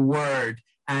in your word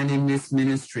and in this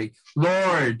ministry.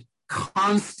 Lord,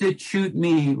 constitute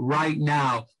me right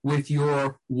now with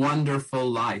your wonderful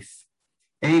life.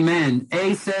 Amen.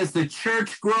 A says the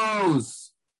church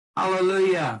grows.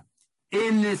 Hallelujah.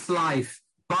 In this life,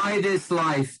 by this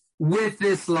life, with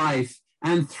this life,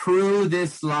 and through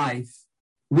this life.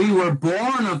 We were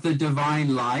born of the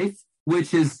divine life,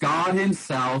 which is God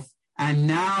himself, and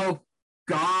now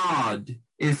God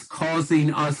is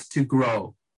causing us to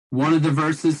grow. One of the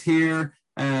verses here,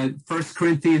 1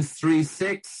 Corinthians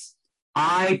 3:6,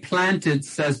 I planted,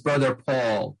 says Brother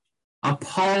Paul,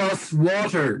 Apollos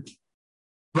watered,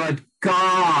 but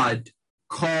God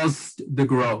caused the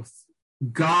growth.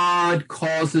 God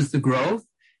causes the growth.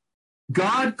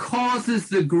 God causes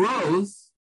the growth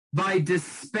by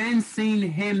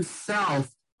dispensing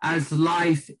himself as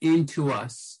life into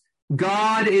us.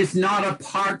 God is not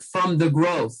apart from the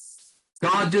growth.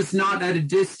 God does not at a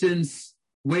distance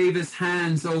wave his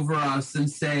hands over us and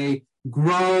say,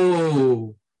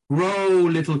 grow,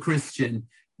 little Christian.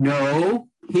 No,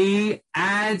 he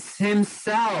adds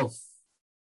himself.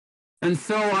 And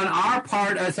so on our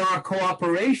part, as our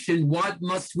cooperation, what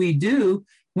must we do?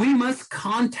 We must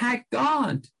contact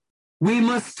God. We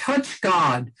must touch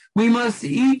God. We must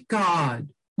eat God.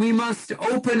 We must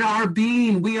open our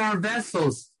being. We are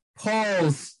vessels.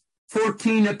 Paul's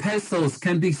 14 epistles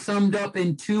can be summed up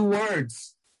in 2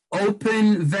 words.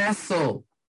 Open vessel.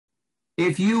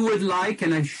 If you would like,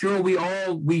 and I'm sure we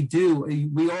all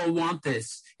want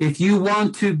this. If you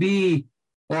want to be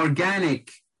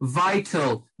organic,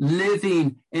 vital,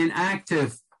 living, and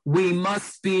active, we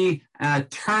must be a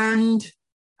turned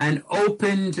and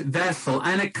opened vessel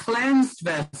and a cleansed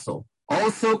vessel.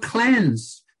 Also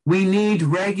cleansed. We need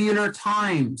regular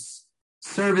times.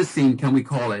 Servicing, can we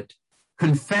call it?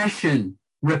 Confession,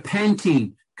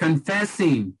 repenting,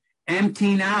 confessing,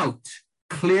 emptying out,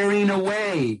 clearing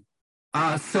away,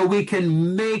 so we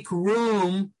can make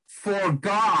room for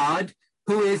God,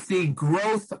 who is the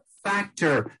growth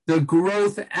factor, the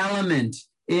growth element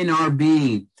in our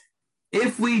being.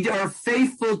 If we are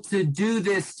faithful to do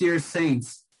this, dear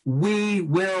saints, we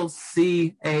will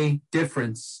see a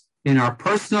difference in our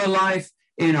personal life,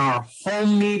 in our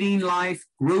home meeting life,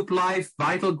 group life,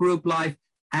 vital group life,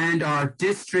 and our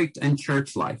district and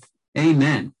church life.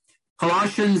 Amen.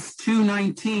 Colossians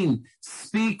 2:19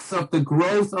 speaks of the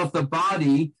growth of the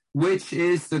body, which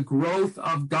is the growth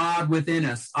of God within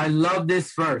us. I love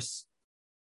this verse.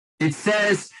 It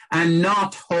says, and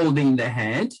not holding the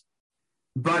head,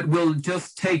 but we'll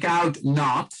just take out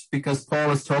not, because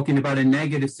Paul is talking about a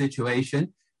negative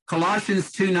situation.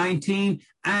 Colossians 2:19,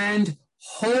 and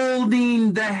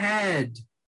holding the head,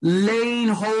 laying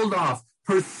hold of,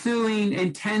 pursuing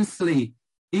intensely,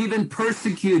 even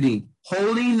persecuting,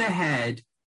 holding the head,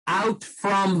 out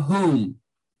from whom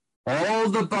all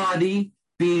the body,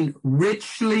 being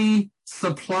richly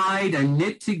supplied and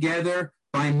knit together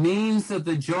by means of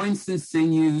the joints and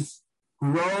sinews,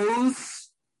 grows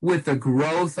with the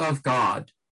growth of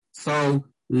God. So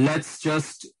let's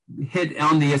just hit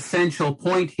on the essential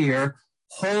point here.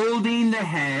 Holding the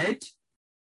head,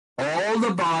 all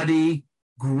the body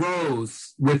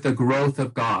grows with the growth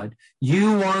of God.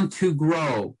 You want to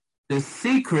grow. The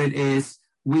secret is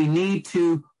we need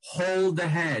to hold the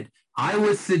head. I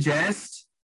would suggest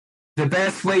the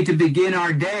best way to begin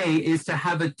our day is to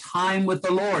have a time with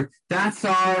the Lord. That's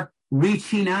our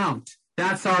reaching out.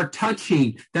 That's our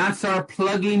touching. That's our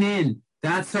plugging in.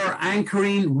 That's our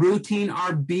anchoring, rooting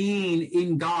our being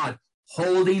in God,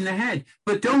 holding the head.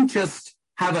 But don't just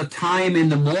have a time in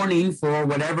the morning for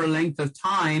whatever length of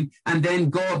time and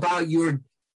then go about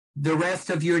the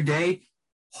rest of your day.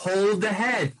 Hold the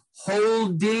head,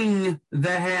 holding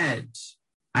the head.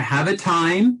 I have a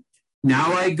time.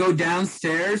 Now I go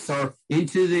downstairs or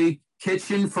into the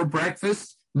kitchen for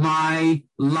breakfast. My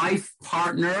life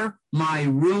partner, my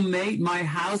roommate, my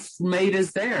housemate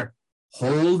is there.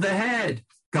 Hold the head.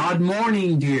 God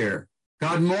morning, dear.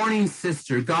 God morning,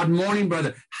 sister. God morning,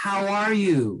 brother. How are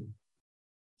you?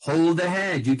 Hold the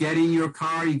head. You get in your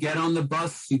car, you get on the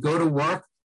bus, you go to work,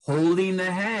 holding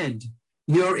the head.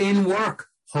 You're in work,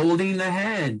 holding the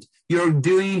head. You're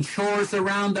doing chores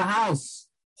around the house,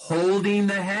 holding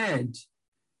the head.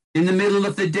 In the middle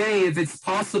of the day, if it's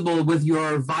possible, with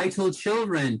your vital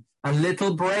children, a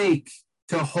little break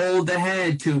to hold the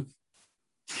head, to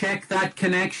check that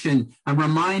connection. I'm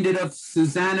reminded of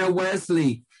Susanna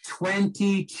Wesley,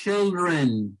 20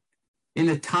 children in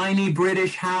a tiny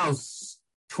British house,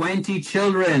 20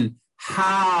 children.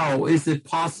 How is it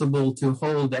possible to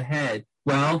hold the head?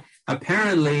 Well,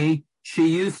 apparently she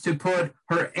used to put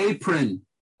her apron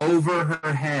over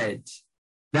her head.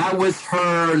 That was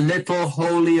her little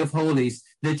holy of holies.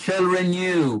 The children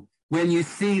knew, when you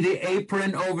see the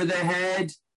apron over the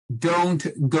head, don't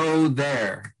go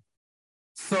there.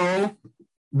 So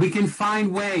we can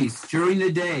find ways during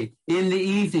the day, in the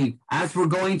evening, as we're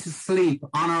going to sleep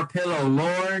on our pillow.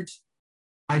 Lord,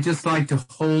 I just like to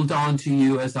hold on to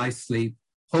you as I sleep.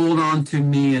 Hold on to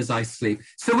me as I sleep.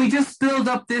 So we just build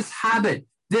up this habit,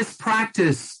 this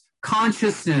practice,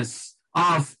 consciousness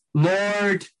of,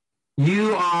 Lord,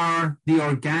 you are the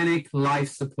organic life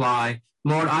supply.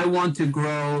 Lord, I want to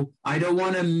grow. I don't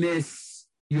want to miss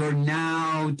your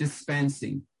now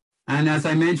dispensing. And as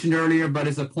I mentioned earlier, but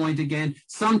as a point again,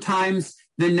 sometimes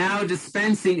the now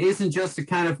dispensing isn't just a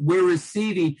kind of we're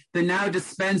receiving. The now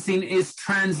dispensing is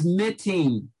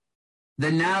transmitting.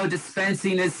 The now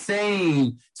dispensing is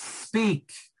saying,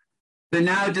 speak. The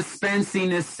now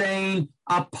dispensing is saying,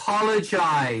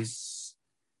 apologize.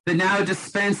 The now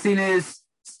dispensing is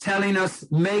telling us,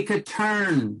 make a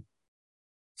turn.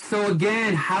 So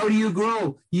again, how do you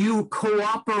grow? You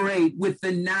cooperate with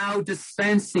the now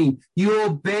dispensing. You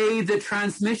obey the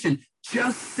transmission.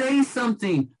 Just say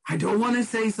something. I don't want to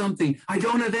say something. I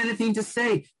don't have anything to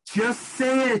say. Just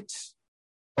say it.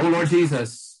 Oh, Lord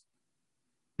Jesus.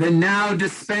 The now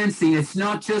dispensing. It's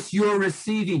not just your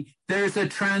receiving. There's a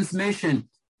transmission.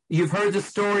 You've heard the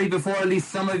story before, at least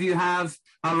some of you have.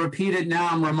 I'll repeat it now.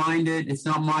 I'm reminded. It's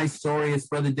not my story. It's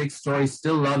Brother Dick's story.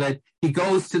 Still love it. He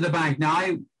goes to the bank.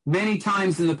 Now, many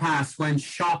times in the past went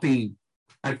shopping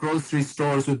at grocery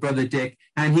stores with Brother Dick,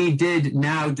 and he did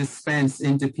now dispense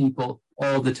into people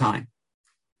all the time.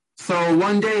 So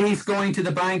one day he's going to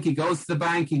the bank. He goes to the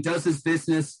bank. He does his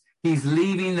business. He's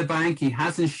leaving the bank. He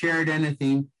hasn't shared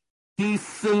anything. He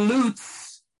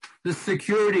salutes the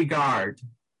security guard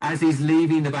as he's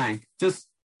leaving the bank. Just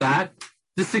that.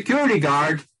 The security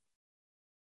guard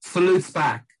salutes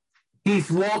back.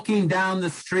 He's walking down the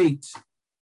street.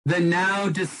 The now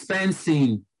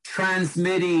dispensing,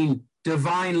 transmitting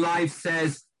divine life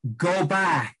says, go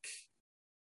back.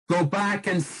 Go back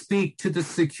and speak to the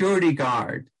security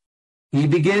guard. He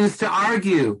begins to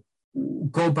argue.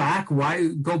 Go back? Why?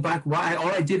 Go back? Why? All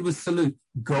I did was salute.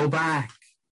 Go back.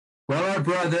 Well, our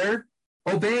brother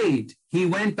obeyed. He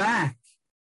went back.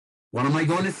 What am I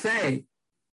going to say?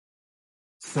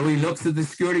 So he looks at the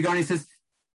security guard and he says,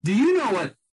 do you know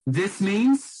what this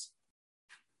means?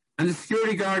 And the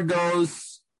security guard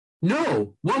goes,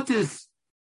 no, what does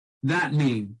that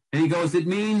mean? And he goes, it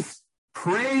means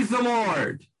praise the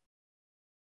Lord.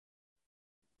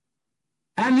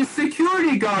 And the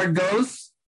security guard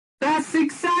goes, that's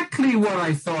exactly what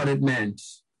I thought it meant.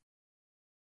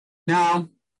 Now,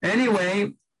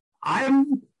 anyway,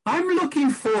 I'm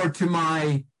looking forward to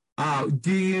my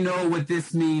Do you know what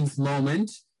this means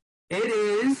moment? It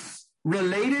is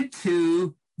related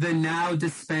to the now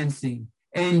dispensing,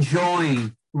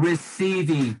 enjoying,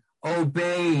 receiving,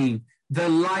 obeying, the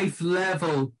life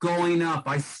level going up.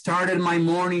 I started my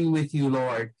morning with you,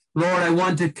 Lord. Lord, I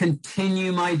want to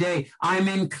continue my day. I'm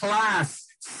in class,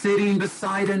 sitting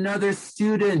beside another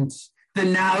student. The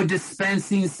now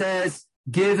dispensing says,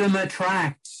 give him a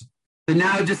tract. The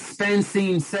now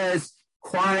dispensing says,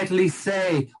 quietly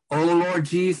say, oh Lord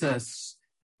Jesus.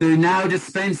 The now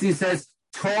dispensing says,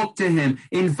 talk to him,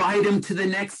 invite him to the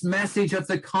next message of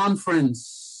the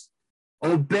conference.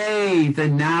 Obey the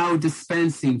now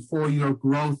dispensing for your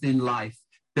growth in life.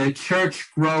 The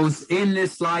church grows in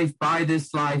this life, by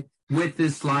this life, with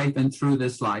this life, and through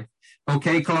this life.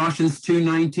 Okay, Colossians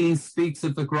 2:19 speaks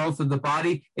of the growth of the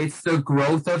body. It's the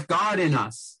growth of God in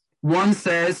us. One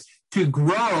says to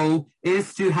grow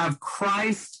is to have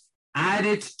Christ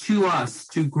added to us.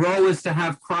 To grow is to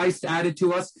have Christ added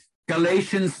to us.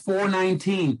 Galatians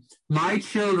 4:19, my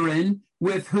children,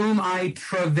 with whom I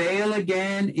travail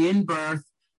again in birth,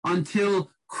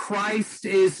 until Christ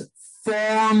is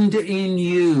formed in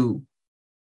you.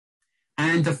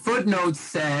 And the footnote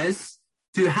says,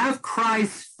 to have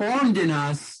Christ formed in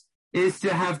us is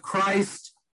to have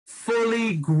Christ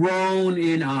fully grown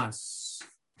in us.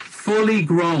 Fully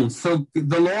grown. So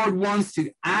the Lord wants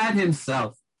to add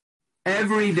himself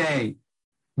every day,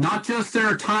 not just in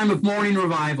our time of morning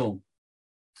revival,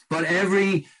 but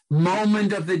every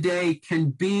moment of the day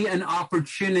can be an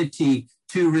opportunity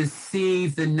to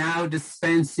receive the now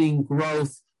dispensing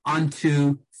growth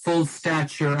unto full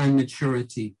stature and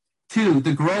maturity. 2,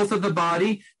 the growth of the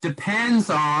body depends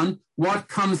on what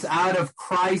comes out of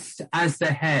Christ as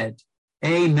the head.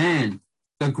 Amen.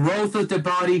 The growth of the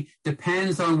body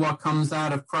depends on what comes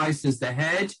out of Christ as the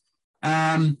head.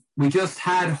 We just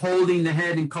had holding the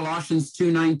head in Colossians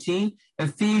 2:19.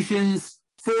 Ephesians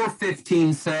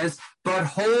 4:15 says, but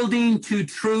holding to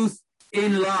truth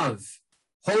in love.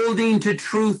 Holding to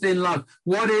truth in love.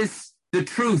 What is the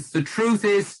truth? The truth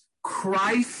is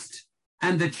Christ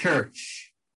and the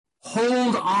church.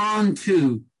 Hold on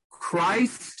to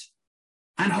Christ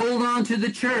and hold on to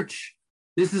the church.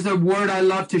 This is a word I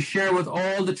love to share with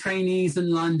all the trainees in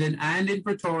London and in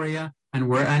Pretoria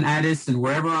and Addis and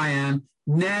wherever I am.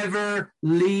 Never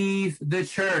leave the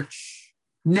church.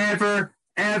 Never,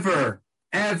 ever,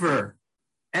 ever,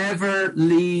 ever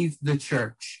leave the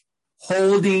church.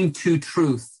 Holding to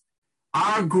truth.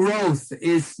 Our growth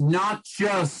is not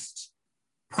just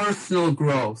personal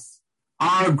growth.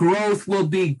 Our growth will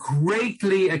be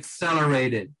greatly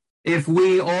accelerated if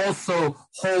we also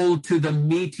hold to the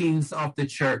meetings of the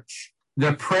church,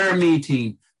 the prayer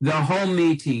meeting, the home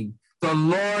meeting, the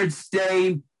Lord's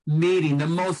Day meeting, the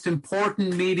most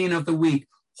important meeting of the week,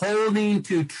 holding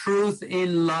to truth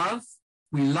in love.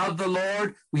 We love the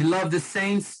Lord. We love the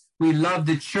saints. We love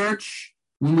the church.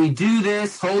 When we do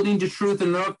this, holding to truth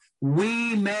in love,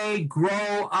 we may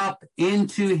grow up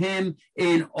into him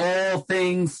in all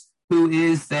things, who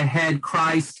is the head,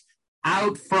 Christ,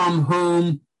 out from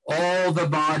whom all the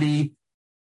body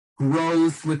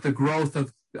grows with the growth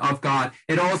of God.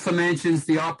 It also mentions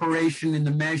the operation in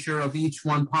the measure of each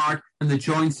one part and the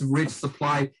joints of rich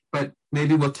supply, but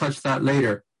maybe we'll touch that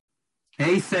later.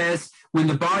 A says, when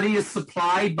the body is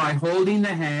supplied by holding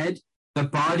the head, the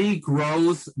body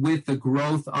grows with the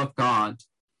growth of God.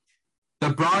 The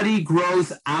body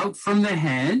grows out from the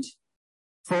head,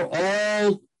 for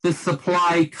all the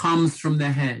supply comes from the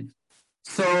head.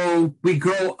 So we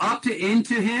grow up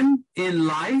into him in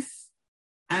life,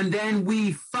 and then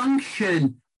we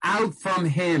function out from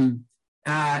him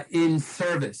in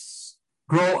service.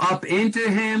 Grow up into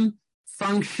him,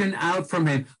 function out from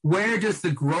him. Where does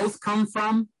the growth come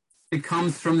from? It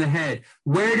comes from the head.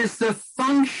 Where does the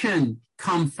function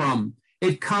come from?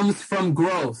 It comes from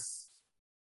growth.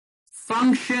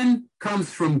 Function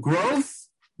comes from growth.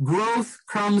 Growth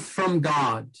comes from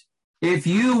God. If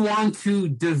you want to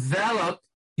develop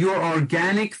your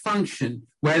organic function,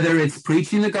 whether it's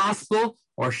preaching the gospel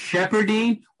or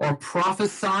shepherding or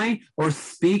prophesying or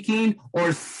speaking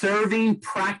or serving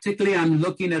practically, I'm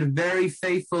looking at a very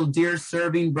faithful, dear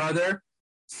serving brother,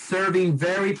 serving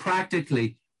very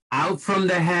practically out from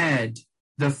the head,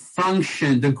 the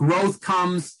function, the growth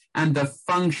comes and the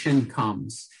function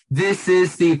comes. This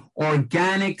is the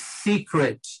organic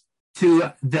secret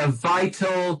to the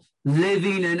vital,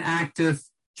 living and active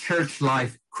church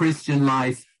life, Christian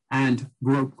life, and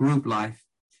group life.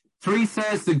 3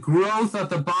 says the growth of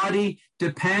the body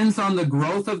depends on the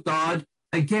growth of God.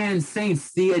 Again,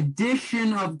 saints, the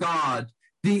addition of God,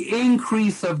 the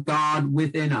increase of God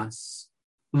within us.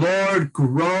 Lord,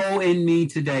 grow in me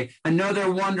today.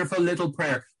 Another wonderful little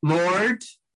prayer. Lord,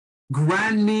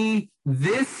 grant me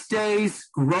this day's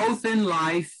growth in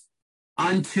life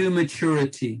unto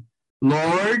maturity.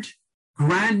 Lord,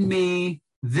 grant me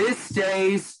this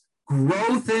day's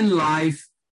growth in life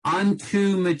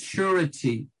unto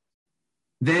maturity.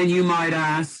 Then you might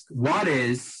ask, what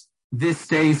is this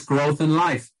day's growth in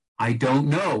life? I don't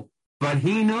know, but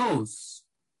he knows.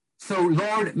 So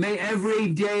Lord, may every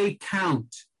day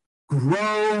count.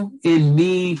 Grow in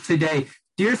me today.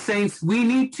 Dear saints, we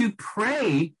need to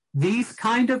pray these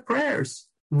kind of prayers.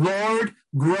 Lord,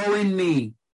 grow in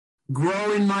me.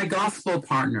 Grow in my gospel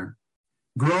partner.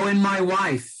 Grow in my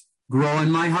wife. Grow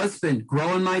in my husband.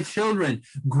 Grow in my children.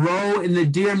 Grow in the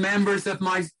dear members of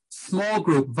my small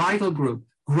group, vital group.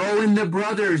 Grow in the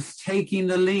brothers taking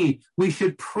the lead. We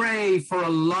should pray for a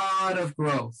lot of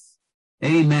growth.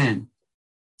 Amen.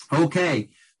 Okay.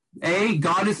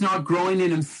 God is not growing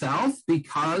in himself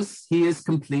because he is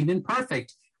complete and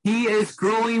perfect. He is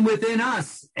growing within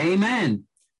us. Amen.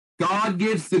 God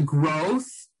gives the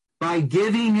growth by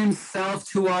giving himself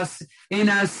to us in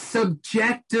a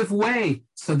subjective way.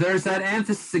 So there's that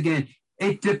emphasis again.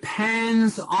 It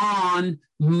depends on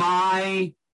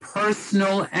my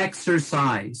personal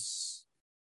exercise.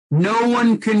 No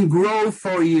one can grow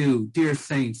for you, dear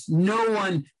saints. No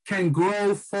one can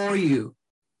grow for you.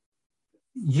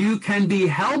 You can be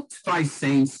helped by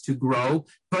saints to grow,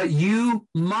 but you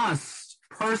must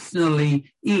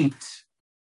personally eat.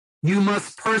 You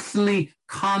must personally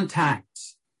contact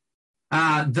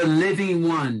the living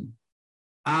one.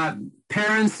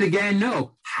 Parents, again,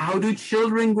 know. How do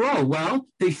children grow? Well,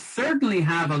 they certainly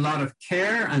have a lot of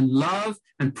care and love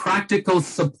and practical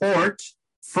support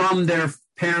from their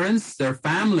parents, their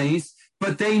families,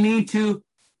 but they need to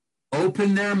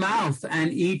open their mouth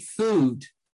and eat food.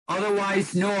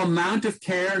 Otherwise, no amount of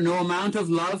care, no amount of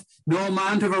love, no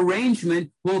amount of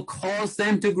arrangement will cause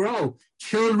them to grow.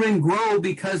 Children grow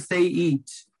because they eat.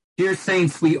 Dear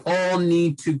saints, we all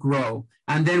need to grow.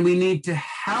 And then we need to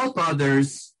help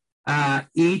others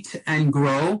eat and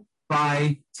grow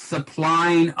by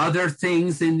supplying other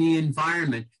things in the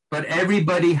environment. But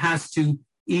everybody has to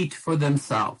eat for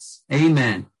themselves.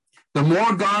 Amen. The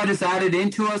more God is added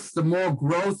into us, the more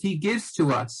growth he gives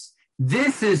to us.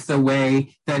 This is the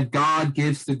way that God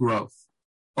gives the growth.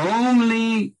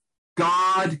 Only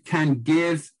God can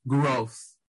give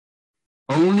growth.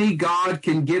 Only God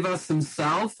can give us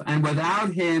himself, and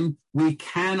without him, we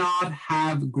cannot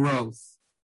have growth.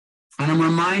 And I'm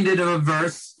reminded of a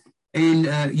verse in,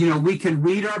 we can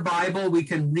read our Bible, we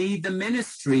can read the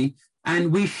ministry,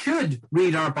 and we should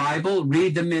read our Bible,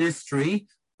 read the ministry,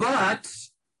 but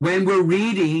when we're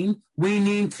reading, we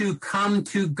need to come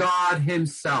to God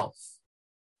himself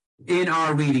in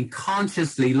our reading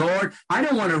consciously. Lord, I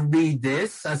don't want to read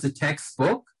this as a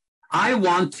textbook. I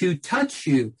want to touch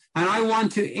you, and I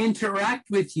want to interact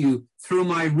with you through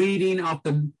my reading of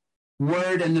the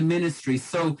word and the ministry.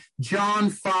 So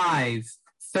John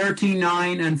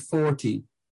 5:39 and 40.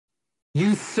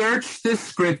 You search the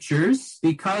scriptures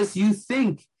because you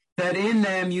think that in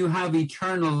them you have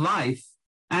eternal life,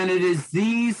 and it is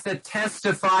these that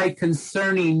testify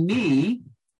concerning me,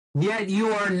 yet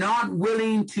you are not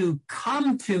willing to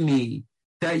come to me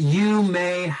that you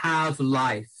may have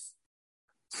life.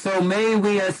 So may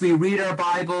we, as we read our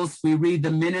Bibles, we read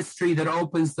the ministry that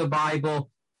opens the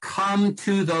Bible, come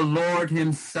to the Lord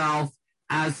himself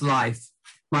as life.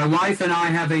 My wife and I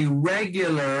have a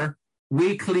regular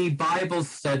weekly Bible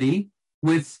study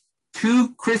with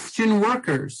 2 Christian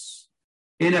workers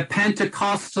in a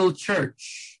Pentecostal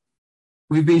church.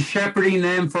 We've been shepherding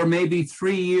them for maybe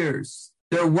 3 years.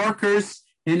 They're workers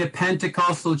in a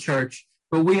Pentecostal church,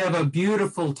 but we have a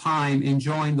beautiful time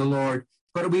enjoying the Lord.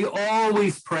 But we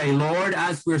always pray, Lord,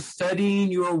 as we're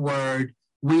studying your word,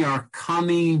 we are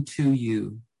coming to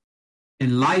you.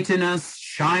 Enlighten us,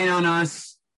 shine on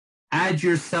us, add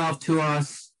yourself to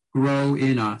us, grow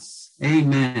in us.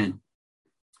 Amen.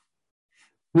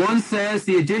 One says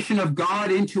the addition of God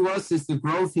into us is the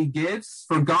growth he gives.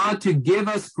 For God to give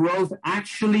us growth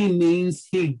actually means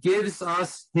he gives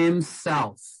us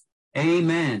himself.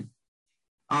 Amen.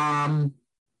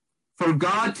 For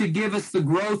God to give us the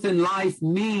growth in life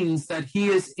means that he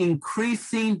is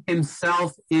increasing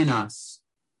himself in us.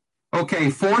 Okay,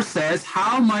 4 says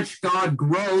how much God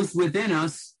grows within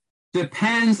us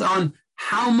depends on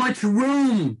how much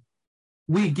room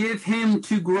we give him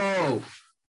to grow.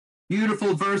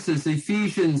 Beautiful verses,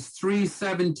 Ephesians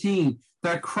 3:17,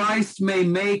 that Christ may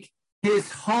make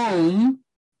his home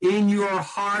in your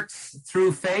hearts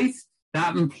through faith.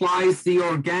 That implies the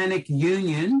organic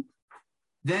union.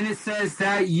 Then it says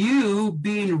that you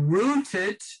being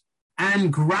rooted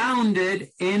and grounded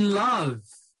in love.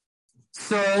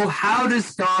 So how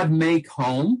does God make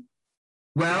home?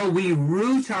 Well, we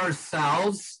root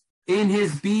ourselves in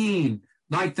his being,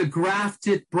 like the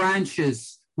grafted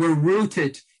branches were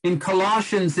rooted. In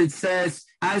Colossians, it says,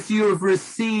 as you have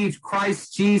received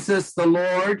Christ Jesus the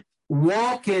Lord,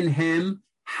 walk in him,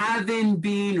 having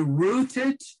been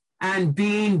rooted and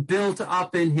being built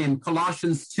up in him.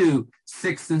 Colossians 2,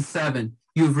 6 and 7.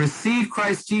 You've received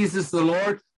Christ Jesus the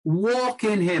Lord, walk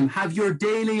in him, have your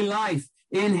daily life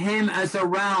in him as a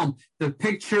realm. The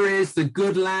picture is the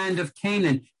good land of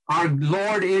Canaan. Our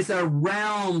Lord is a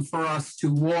realm for us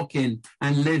to walk in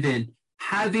and live in,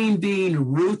 having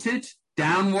been rooted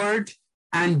downward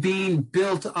and being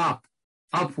built up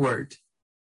upward.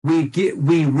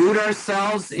 We root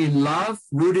ourselves in love,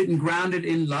 rooted and grounded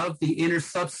in love, the inner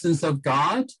substance of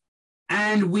God,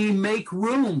 and we make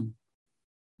room.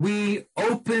 We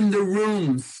open the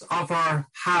rooms of our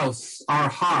house, our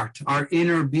heart, our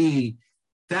inner being.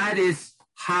 That is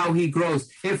how he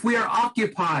grows. If we are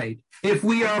occupied, if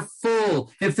we are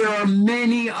full, if there are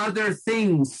many other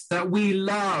things that we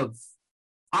love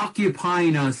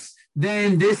occupying us,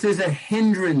 then this is a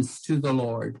hindrance to the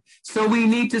Lord. So we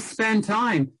need to spend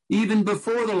time even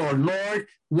before the Lord. Lord,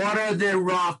 what are the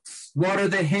rocks? What are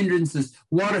the hindrances?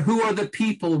 Who are the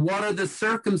people? What are the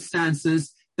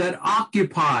circumstances that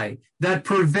occupy, that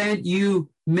prevent you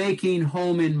making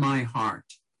home in my heart?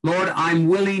 Lord, I'm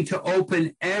willing to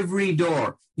open every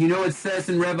door. You know, it says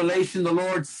in Revelation, the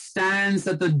Lord stands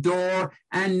at the door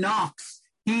and knocks.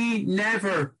 He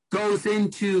never goes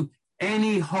into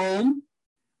any home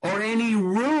or any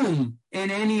room in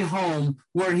any home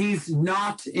where he's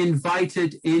not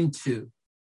invited into.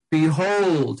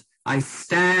 Behold, I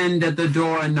stand at the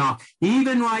door and knock.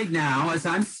 Even right now, as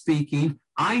I'm speaking,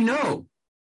 I know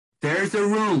there's a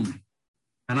room.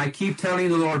 And I keep telling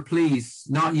the Lord, please,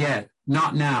 not yet,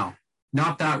 not now,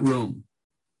 not that room.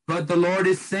 But the Lord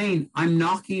is saying, I'm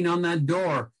knocking on that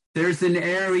door. There's an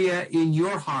area in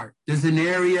your heart. There's an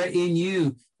area in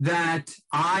you that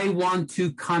I want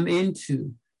to come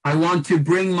into. I want to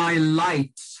bring my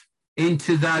light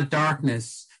into that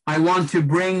darkness. I want to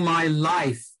bring my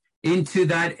life into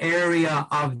that area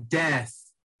of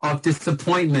death, of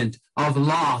disappointment, of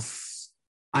loss.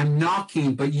 I'm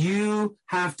knocking, but you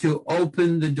have to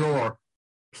open the door.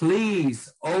 Please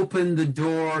open the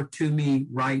door to me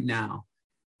right now.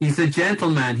 He's a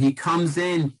gentleman. He comes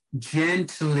in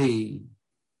gently.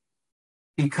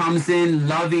 He comes in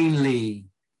lovingly.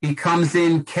 He comes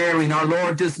in caring. Our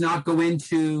Lord does not go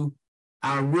into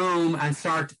our room and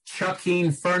start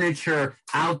chucking furniture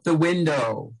out the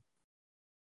window.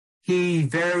 He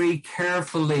very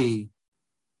carefully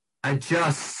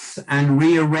adjusts and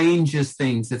rearranges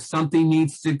things. If something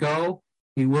needs to go,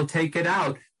 he will take it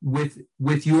out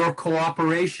with your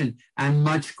cooperation and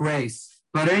much grace.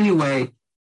 But anyway,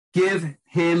 give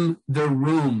him the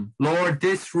room. Lord,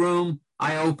 this room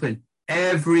I open.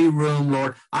 Every room,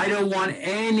 Lord. I don't want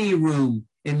any room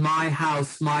in my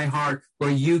house, my heart,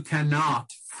 where you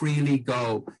cannot freely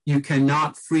go. You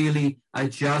cannot freely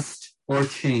adjust or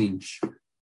change.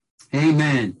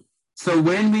 Amen. So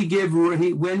when we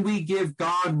give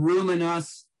God room in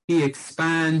us, he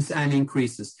expands and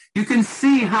increases. You can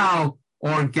see how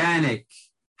organic,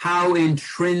 how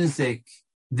intrinsic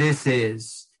this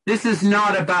is. This is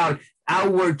not about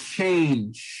outward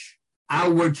change.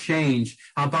 Outward change.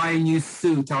 I'll buy a new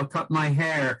suit. I'll cut my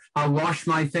hair. I'll wash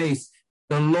my face.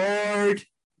 The Lord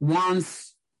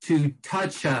wants to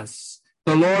touch us.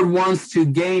 The Lord wants to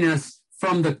gain us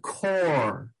from the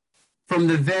core, from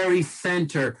the very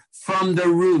center, from the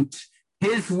root.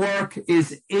 His work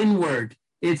is inward.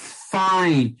 It's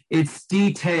fine. It's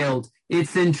detailed.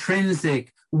 It's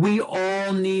intrinsic. We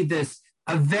all need this.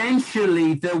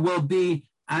 Eventually, there will be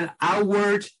an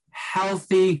outward,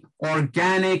 healthy,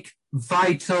 organic,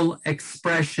 vital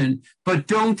expression. But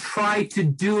don't try to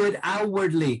do it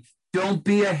outwardly. Don't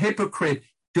be a hypocrite.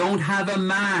 Don't have a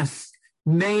mask.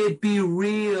 May it be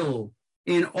real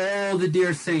in all the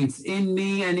dear saints, in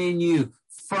me and in you,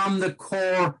 from the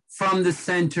core, from the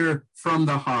center, from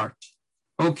the heart.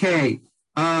 Okay.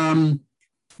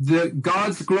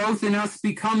 God's growth in us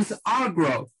becomes our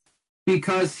growth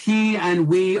because he and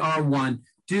we are one.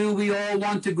 Do we all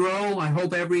want to grow? I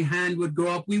hope every hand would go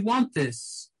up. We want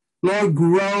this. Lord,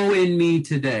 grow in me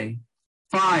today.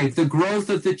 5, the growth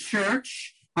of the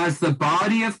church as the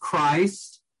body of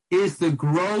Christ is the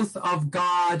growth of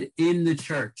God in the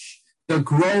church. The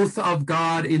growth of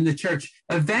God in the church.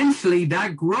 Eventually,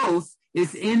 that growth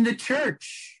is in the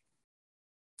church.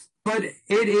 But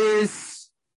it is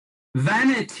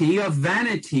vanity of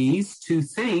vanities to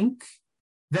think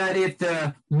that if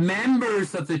the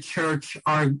members of the church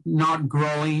are not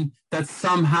growing, that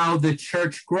somehow the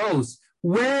church grows.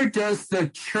 Where does the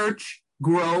church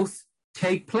growth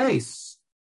take place?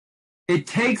 It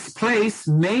takes place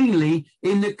mainly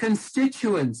in the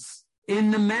constituents,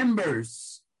 in the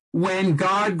members. When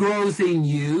God grows in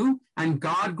you and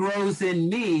God grows in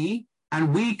me,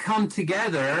 and we come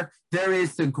together, there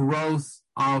is the growth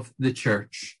of the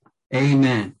church.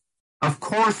 Amen. Of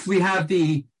course, we have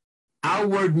the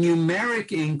outward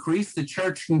numeric increase. The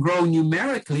church can grow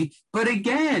numerically. But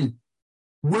again,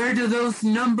 where do those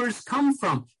numbers come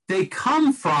from? They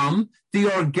come from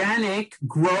the organic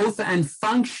growth and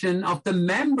function of the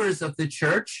members of the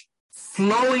church,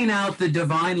 flowing out the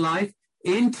divine life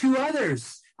into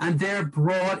others. And they're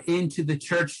brought into the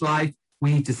church life.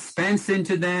 We dispense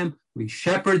into them. We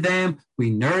shepherd them. We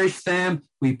nourish them.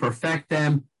 We perfect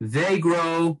them. They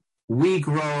grow. We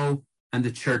grow. And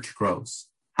the church grows.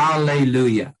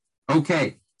 Hallelujah.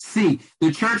 Okay. See,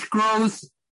 the church grows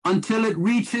until it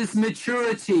reaches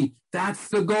maturity. That's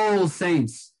the goal,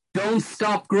 saints. Don't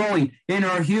stop growing. In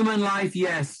our human life,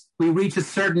 yes, we reach a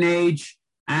certain age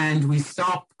and we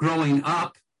stop growing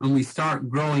up and we start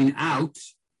growing out.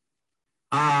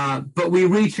 But we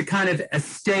reach a kind of a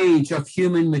stage of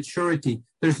human maturity.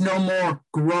 There's no more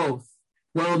growth.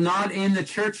 Well, not in the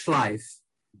church life.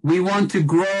 We want to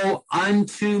grow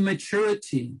unto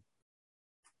maturity.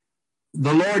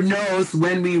 The Lord knows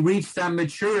when we reach that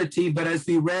maturity, but as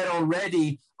we read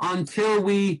already, until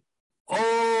we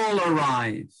all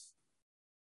arrive.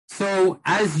 So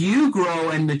as you grow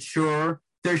and mature,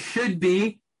 there should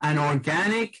be an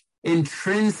organic,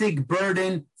 intrinsic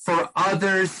burden for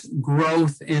others'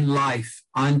 growth in life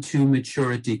unto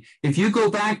maturity. If you go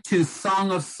back to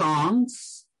Song of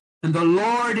Songs, and the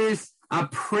Lord is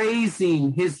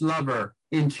appraising his lover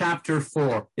in chapter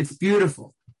 4. It's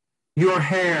beautiful. Your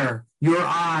hair, your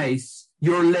eyes,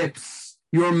 your lips,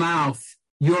 your mouth,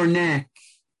 your neck.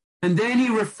 And then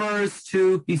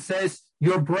he says,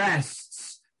 your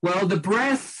breasts. Well, the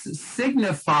breasts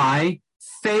signify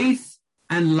faith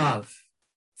and love.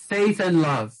 Faith and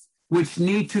love, which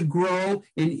need to grow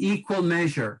in equal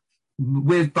measure.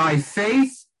 By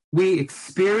faith, we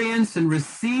experience and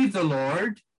receive the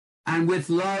Lord, and with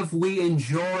love, we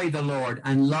enjoy the Lord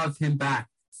and love him back.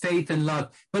 Faith and love.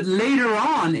 But later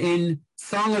on in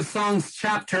Song of Songs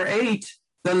chapter 8,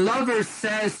 the lover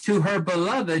says to her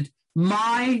beloved,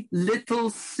 my little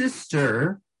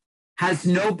sister has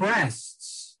no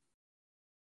breasts,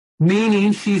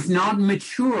 meaning she's not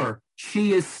mature.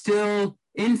 She is still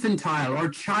infantile or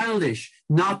childish,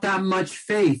 not that much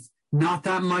faith, not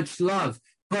that much love.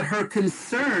 But her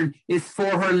concern is for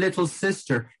her little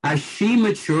sister. As she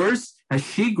matures, as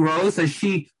she grows, as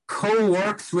she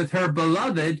co-works with her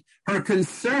beloved, her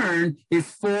concern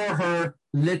is for her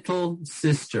little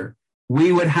sister.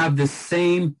 We would have the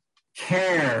same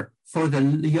care for the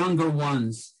younger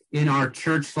ones in our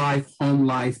church life, home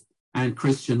life, and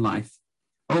Christian life.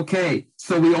 Okay,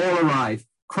 so we all arrive.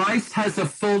 Christ has a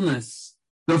fullness.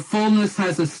 The fullness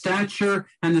has a stature,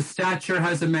 and the stature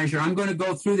has a measure. I'm going to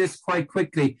go through this quite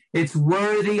quickly. It's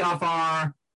worthy of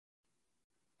our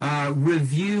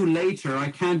review later. I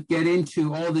can't get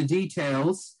into all the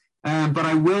details, but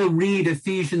I will read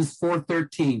Ephesians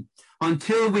 4:13.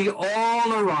 Until we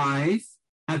all arrive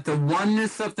at the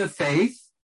oneness of the faith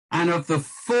and of the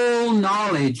full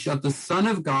knowledge of the Son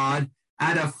of God,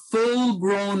 at a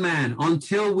full-grown man,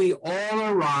 until we all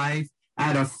arrive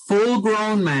at a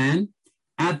full-grown man,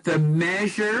 at the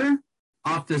measure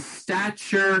of the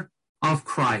stature of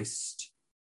Christ.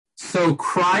 So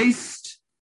Christ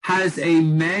has a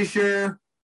measure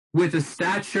with a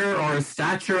stature, or a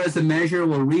stature as a measure.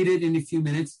 We'll read it in a few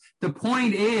minutes. The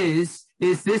point is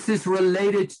this is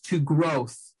related to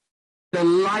growth. The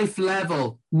life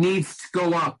level needs to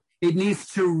go up. It needs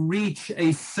to reach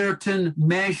a certain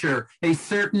measure, a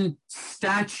certain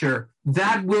stature.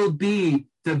 That will be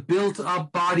the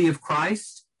built-up body of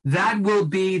Christ. That will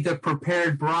be the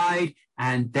prepared bride,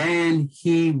 and then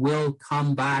he will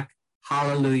come back.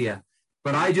 Hallelujah.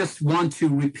 But I just want to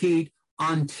repeat,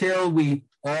 until we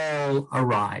all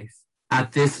arrive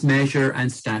at this measure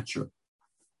and stature.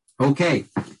 Okay.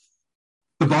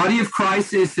 The body of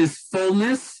Christ is his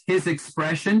fullness, his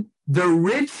expression. The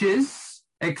riches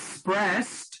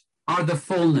expressed are the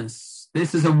fullness.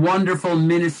 This is a wonderful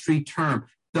ministry term.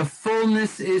 The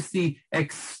fullness is the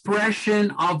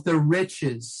expression of the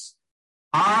riches.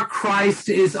 Our Christ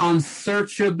is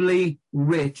unsearchably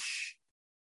rich.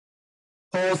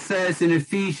 Paul says in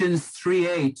Ephesians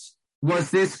 3:8,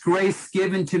 was this grace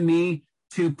given to me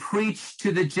to preach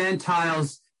to the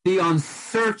Gentiles the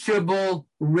unsearchable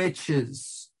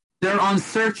riches. They're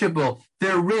unsearchable.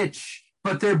 They're rich,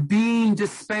 but they're being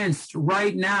dispensed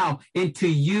right now into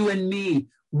you and me.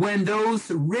 When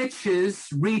those riches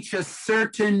reach a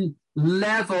certain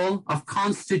level of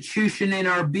constitution in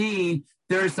our being,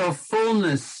 there's a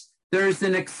fullness, there's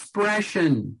an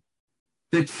expression.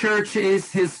 The church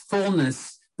is his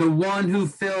fullness, the one who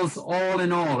fills all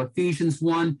in all. Ephesians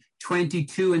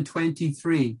 1:22 and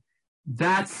 23.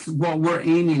 That's what we're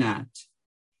aiming at.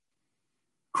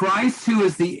 Christ, who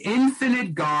is the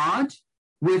infinite God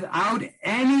without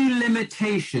any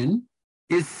limitation,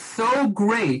 is so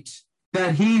great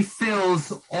that he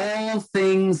fills all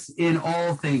things in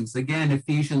all things. Again,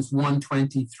 Ephesians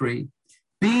 1:23.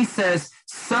 B says,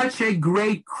 such a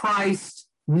great Christ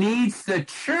needs the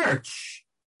church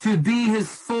to be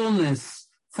his fullness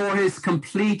for his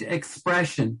complete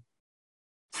expression.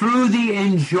 Through the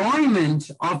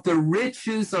enjoyment of the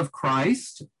riches of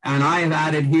Christ, and I have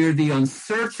added here the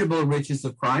unsearchable riches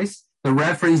of Christ, the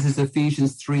reference is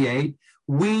Ephesians 3:8,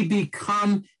 we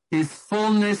become his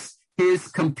fullness, his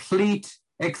complete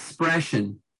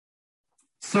expression.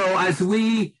 So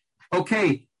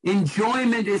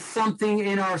enjoyment is something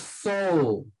in our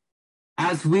soul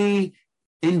as we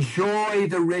enjoy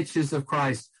the riches of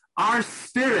Christ. Our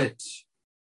spirit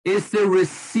is the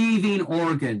receiving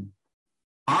organ.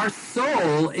 Our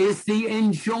soul is the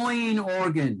enjoying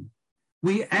organ.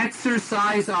 We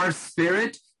exercise our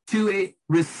spirit to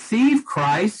receive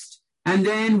Christ, and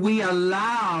then we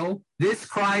allow this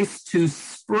Christ to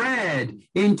spread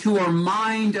into our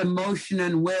mind, emotion,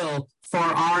 and will for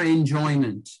our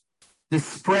enjoyment. The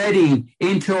spreading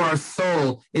into our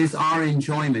soul is our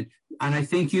enjoyment. And I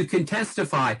think you can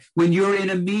testify when you're in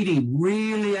a meeting,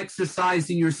 really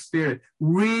exercising your spirit,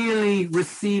 really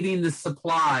receiving the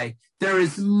supply, there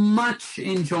is much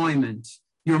enjoyment.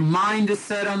 Your mind is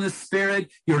set on the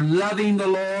Spirit. You're loving the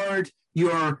Lord.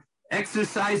 You're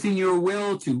exercising your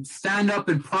will to stand up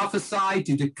and prophesy,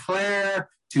 to declare,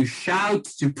 to shout,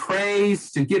 to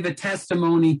praise, to give a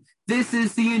testimony. This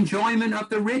is the enjoyment of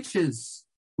the riches.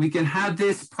 We can have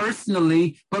this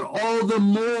personally, but all the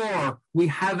more we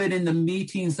have it in the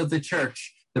meetings of the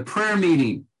church. The prayer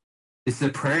meeting. Is the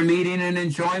prayer meeting an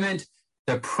enjoyment?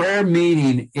 The prayer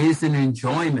meeting is an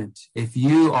enjoyment if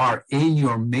you are in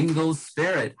your mingled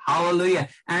spirit. Hallelujah.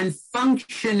 And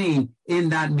functioning in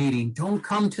that meeting. Don't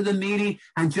come to the meeting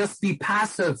and just be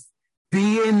passive.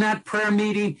 Be in that prayer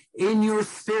meeting in your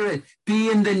spirit.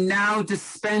 Be in the now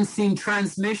dispensing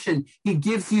transmission. He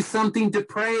gives you something to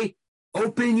pray.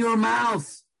 Open your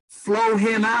mouth. Flow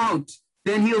him out.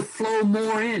 Then he'll flow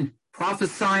more in.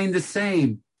 Prophesying the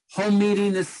same. Home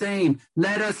meeting the same.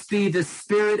 Let us be the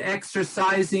spirit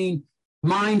exercising,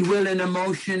 mind, will, and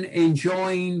emotion,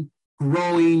 enjoying,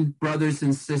 growing brothers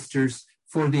and sisters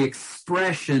for the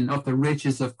expression of the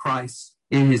riches of Christ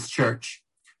in his church.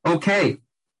 Okay,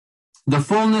 the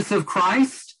fullness of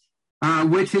Christ,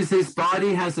 which is his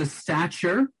body, has a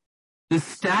stature. The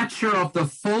stature of the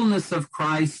fullness of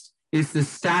Christ is the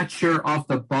stature of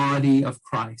the body of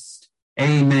Christ.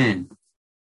 Amen.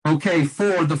 Okay,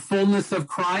 for the fullness of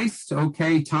Christ,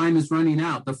 okay, time is running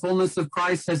out. The fullness of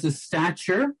Christ has a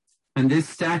stature, and this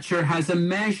stature has a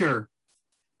measure.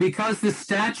 Because the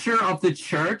stature of the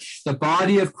church, the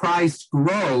body of Christ,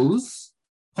 grows,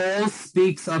 Paul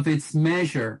speaks of its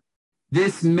measure.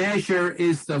 This measure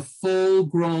is the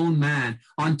full-grown man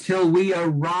until we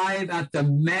arrive at the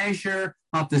measure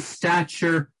of the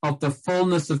stature of the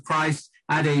fullness of Christ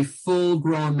at a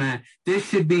full-grown man. This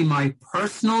should be my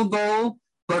personal goal,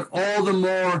 but all the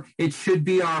more it should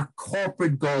be our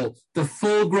corporate goal. The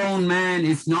full-grown man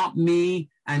is not me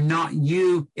and not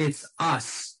you, it's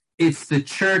us. It's the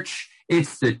church,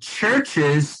 it's the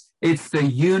churches, it's the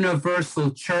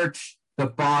universal church, the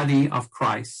body of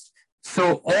Christ.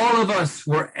 So all of us,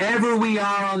 wherever we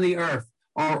are on the earth,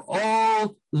 are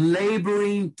all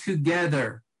laboring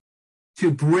together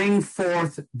to bring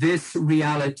forth this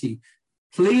reality.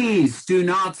 Please do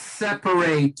not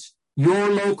separate your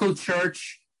local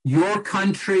church, your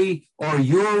country, or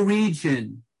your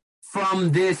region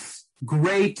from this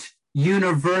great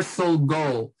universal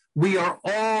goal. We are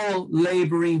all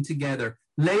laboring together.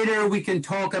 Later, we can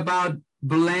talk about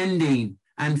blending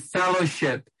and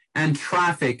fellowship and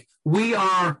traffic. We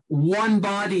are one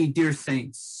body, dear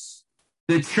saints.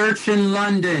 The church in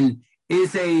London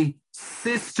is a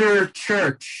sister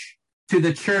church to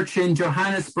the church in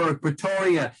Johannesburg,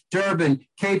 Pretoria, Durban,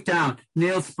 Cape Town,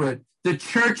 Nailsbrook. The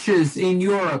churches in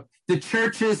Europe, the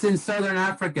churches in Southern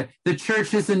Africa, the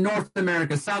churches in North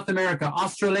America, South America,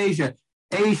 Australasia,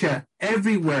 Asia,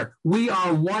 everywhere. We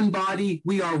are one body.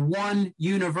 We are one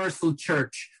universal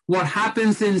church. What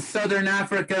happens in Southern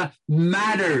Africa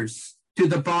matters to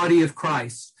the body of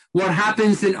Christ. What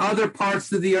happens in other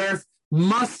parts of the earth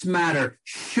must matter,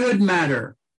 should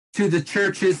matter to the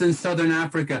churches in Southern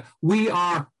Africa. We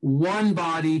are one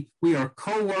body. We are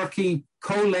co-working,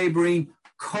 co-laboring,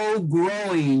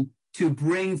 co-growing to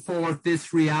bring forth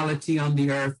this reality on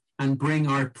the earth and bring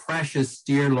our precious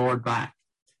dear Lord back.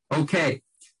 Okay.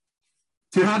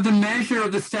 To have the measure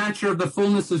of the stature of the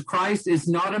fullness of Christ is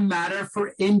not a matter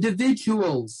for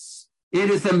individuals. It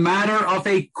is a matter of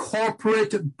a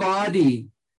corporate body.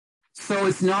 So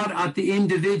it's not at the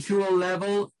individual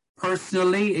level.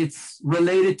 Personally, it's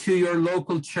related to your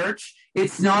local church.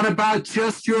 It's not about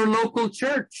just your local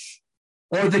church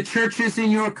or the churches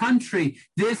in your country.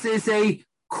 This is a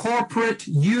corporate,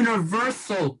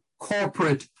 universal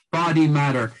corporate body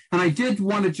matter. And I did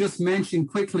want to just mention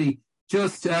quickly,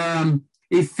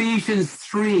 Ephesians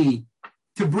 3,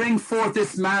 to bring forth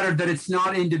this matter that it's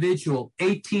not individual,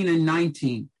 18 and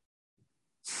 19.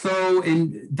 So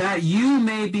in that you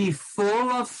may be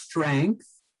full of strength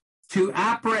to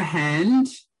apprehend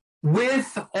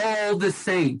with all the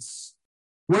saints.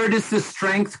 Where does the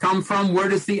strength come from? Where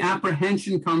does the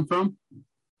apprehension come from?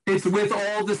 It's with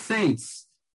all the saints.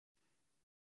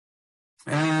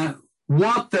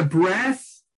 What the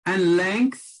breadth and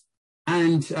length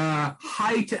and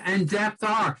height and depth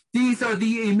are. These are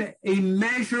the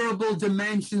immeasurable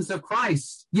dimensions of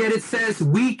Christ. Yet it says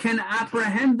we can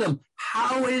apprehend them.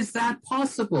 How is that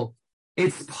possible?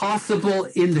 It's possible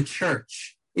in the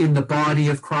church, in the body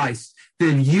of Christ.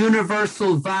 The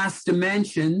universal vast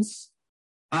dimensions,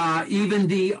 even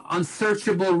the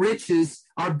unsearchable riches,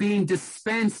 are being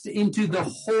dispensed into the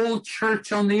whole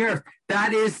church on the earth.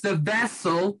 That is the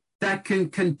vessel that can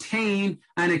contain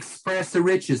and express the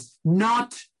riches.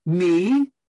 Not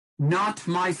me, not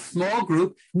my small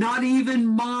group, not even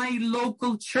my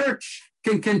local church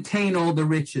can contain all the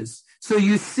riches. So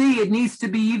you see, it needs to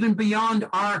be even beyond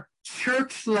our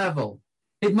church level.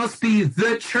 It must be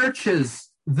the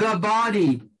churches, the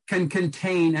body can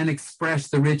contain and express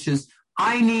the riches.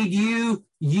 I need you,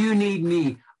 you need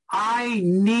me. I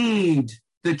need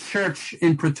the church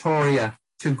in Pretoria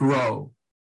to grow.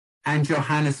 And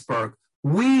Johannesburg.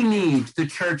 We need the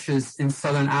churches in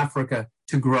Southern Africa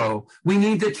to grow. We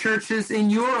need the churches in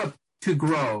Europe to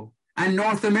grow. And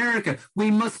North America.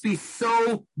 We must be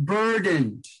so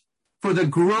burdened for the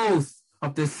growth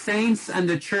of the saints and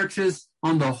the churches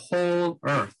on the whole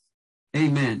earth.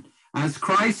 Amen. As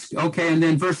Christ, okay, and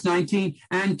then verse 19,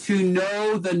 and to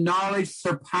know the knowledge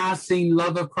surpassing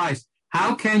love of Christ.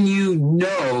 How can you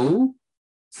know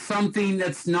something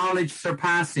that's knowledge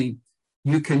surpassing?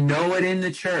 You can know it in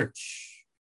the church.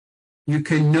 You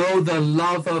can know the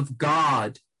love of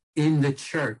God in the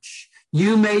church.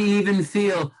 You may even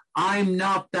feel, I'm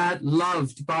not that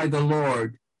loved by the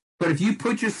Lord. But if you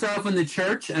put yourself in the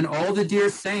church and all the dear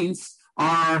saints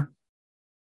are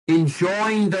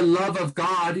enjoying the love of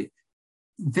God,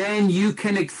 then you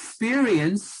can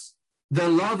experience the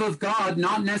love of God,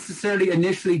 not necessarily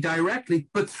initially directly,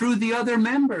 but through the other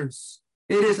members.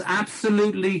 It is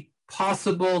absolutely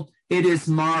possible. It is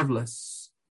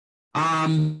marvelous.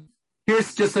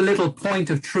 Here's just a little point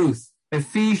of truth.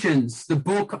 Ephesians, the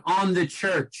book on the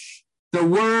church. The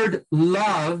word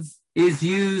love is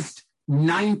used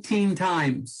 19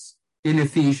 times in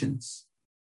Ephesians.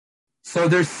 So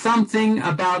there's something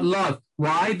about love.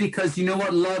 Why? Because you know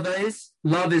what love is?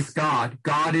 Love is God.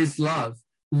 God is love.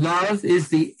 Love is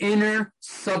the inner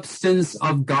substance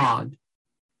of God.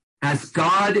 As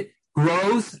God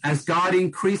grows, as God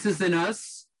increases in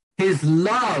us, His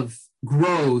love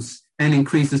grows and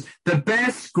increases. The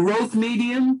best growth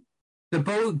medium, the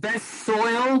best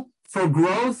soil for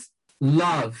growth,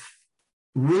 love.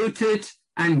 Rooted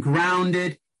and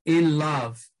grounded in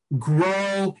love.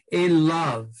 Grow in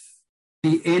love.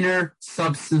 The inner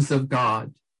substance of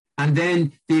God. And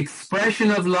then the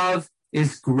expression of love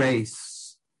is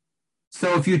grace.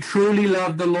 So if you truly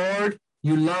love the Lord,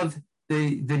 you love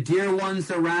the dear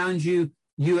ones around you,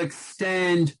 you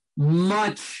extend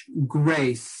much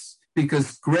grace,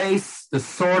 because grace, the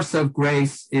source of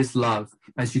grace, is love.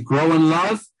 As you grow in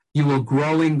love, you will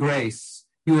grow in grace.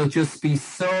 You will just be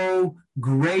so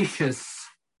gracious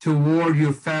toward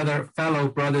your fellow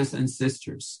brothers and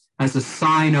sisters as a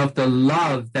sign of the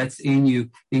love that's in you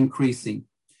increasing.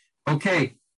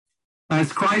 Okay,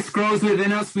 as Christ grows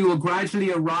within us, we will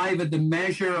gradually arrive at the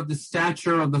measure of the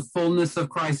stature of the fullness of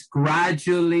Christ.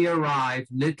 Gradually arrive,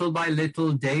 little by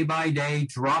little, day by day,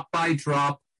 drop by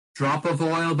drop, drop of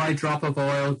oil by drop of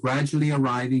oil, gradually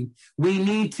arriving. We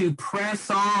need to press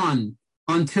on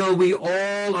until we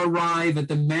all arrive at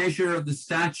the measure of the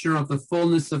stature of the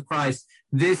fullness of Christ.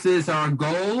 This is our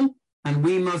goal, and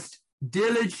we must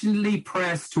diligently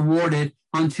press toward it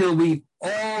until we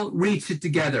all reach it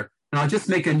together. And I'll just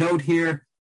make a note here.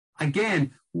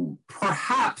 Again,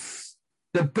 perhaps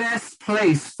the best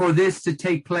place for this to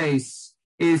take place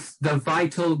is the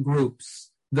vital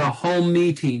groups, the home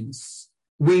meetings.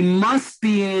 We must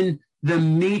be in the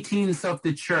meetings of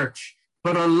the church,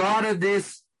 but a lot of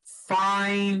this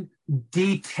fine,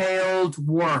 detailed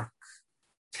work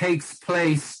takes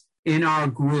place in our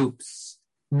groups.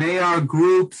 May our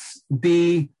groups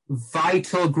be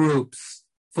vital groups,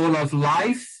 full of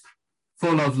life,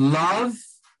 full of love,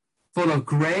 full of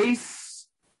grace,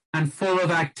 and full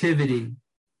of activity.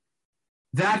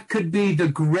 That could be the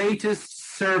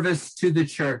greatest service to the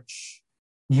church.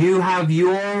 You have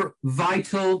your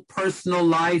vital personal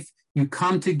life. You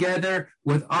come together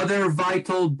with other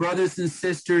vital brothers and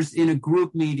sisters in a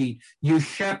group meeting. You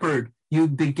shepherd, you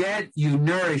beget, you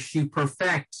nourish, you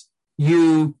perfect,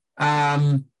 you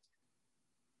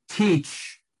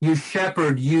teach, you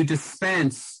shepherd, you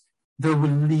dispense. The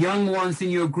young ones in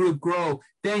your group grow.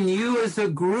 Then you as a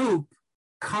group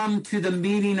come to the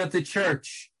meeting of the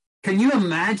church. Can you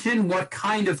imagine what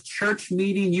kind of church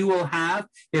meeting you will have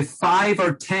if 5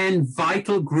 or 10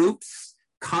 vital groups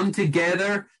come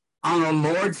together on a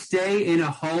Lord's Day in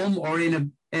a home or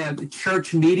in a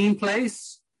church meeting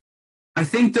place? I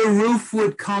think the roof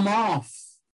would come off.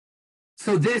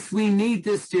 So we need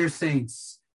this, dear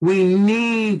saints. We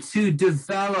need to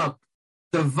develop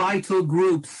the vital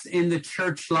groups in the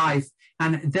church life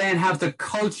and then have the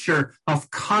culture of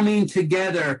coming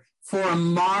together for a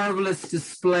marvelous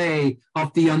display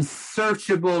of the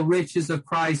unsearchable riches of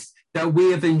Christ that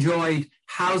we have enjoyed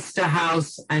house to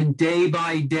house and day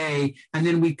by day. And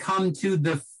then we come to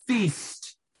the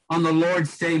feast on the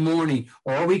Lord's Day morning,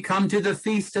 or we come to the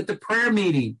feast at the prayer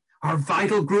meeting. Our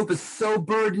vital group is so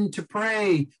burdened to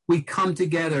pray. We come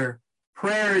together.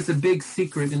 Prayer is a big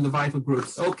secret in the vital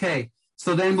groups. Okay,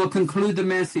 so then we'll conclude the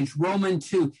message. Romans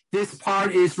 2. This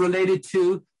part is related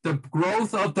to the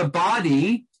growth of the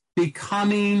body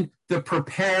becoming the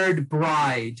prepared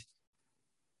bride.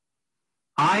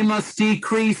 I must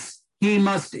decrease, he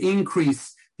must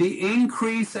increase. The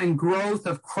increase and growth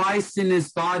of Christ in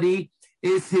his body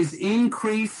is his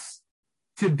increase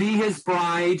to be his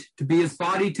bride, to be his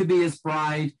body, to be his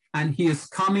bride, and he is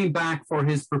coming back for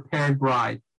his prepared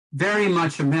bride. Very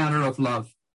much a matter of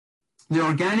love. The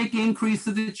organic increase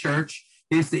of the church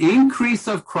is the increase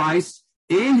of Christ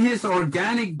in his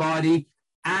organic body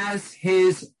as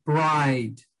his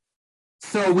bride.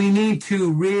 So we need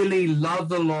to really love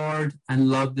the Lord and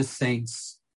love the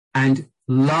saints and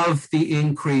love the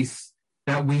increase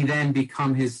that we then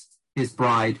become his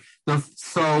bride.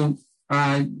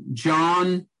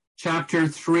 John chapter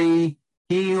 3,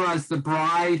 he who has the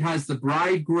bride has the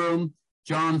bridegroom.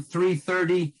 John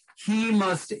 3:30, he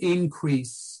must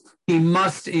increase. He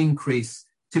must increase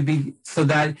so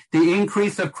that the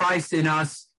increase of Christ in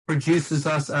us produces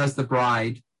us as the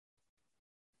bride.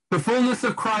 The fullness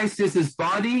of Christ is his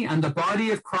body, and the body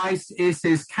of Christ is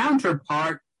his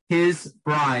counterpart, his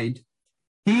bride.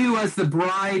 He who has the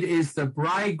bride is the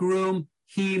bridegroom.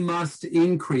 He must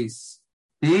increase.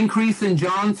 The increase in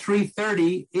John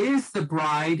 3:30 is the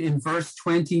bride in verse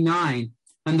 29.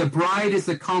 And the bride is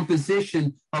a composition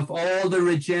of all the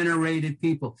regenerated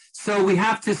people. So we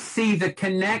have to see the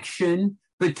connection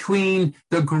between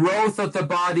the growth of the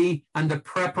body and the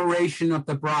preparation of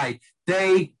the bride.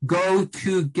 They go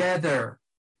together.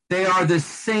 They are the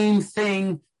same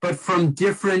thing, but from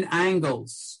different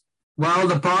angles. While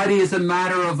the body is a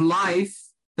matter of life,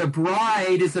 the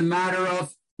bride is a matter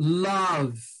of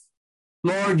love.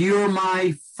 Lord, you're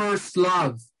my first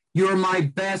love. You're my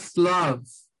best love.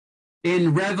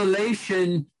 In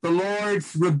Revelation, the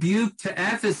Lord's rebuke to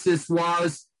Ephesus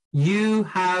was, you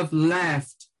have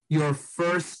left your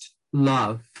first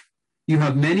love. You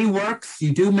have many works,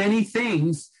 you do many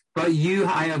things, but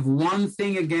I have one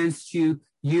thing against you.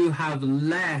 You have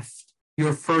left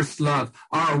your first love.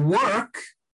 Our work,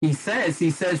 he says,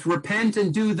 repent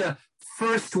and do the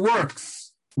first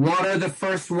works. What are the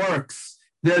first works?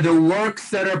 They're the works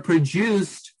that are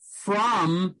produced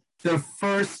from the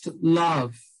first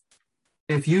love.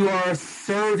 If you are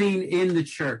serving in the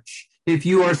church, if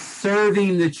you are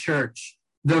serving the church,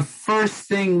 the first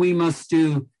thing we must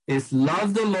do is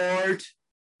love the Lord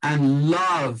and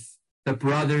love the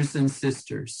brothers and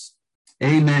sisters.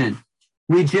 Amen.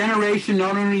 Regeneration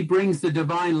not only brings the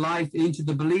divine life into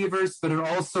the believers, but it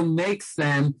also makes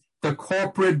them the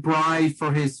corporate bride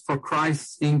for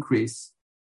Christ's increase.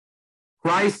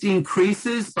 Christ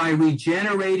increases by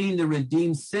regenerating the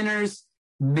redeemed sinners,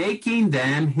 making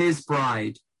them his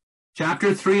bride.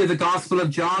 Chapter 3 of the Gospel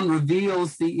of John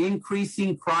reveals the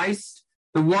increasing Christ,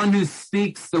 the one who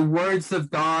speaks the words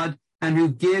of God and who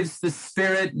gives the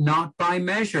Spirit not by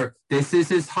measure. This is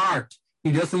his heart.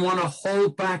 He doesn't want to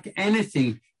hold back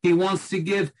anything. He wants to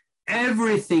give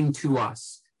everything to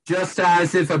us. Just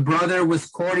as if a brother was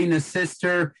courting a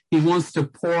sister, he wants to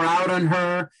pour out on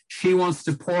her. She wants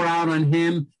to pour out on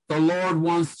him. The Lord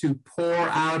wants to pour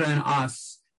out on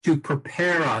us to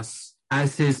prepare us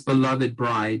as his beloved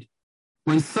bride.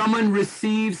 When someone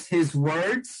receives his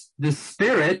words, the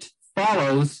Spirit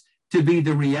follows to be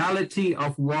the reality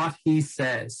of what he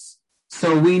says.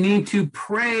 So we need to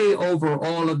pray over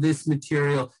all of this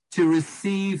material to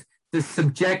receive the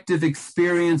subjective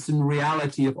experience and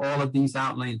reality of all of these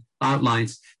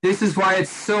outlines. This is why it's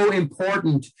so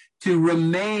important to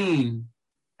remain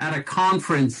at a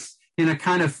conference in a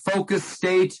kind of focused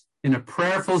state, in a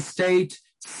prayerful state,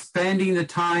 spending the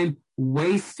time,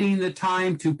 wasting the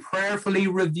time to prayerfully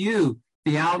review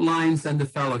the outlines and the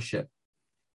fellowship.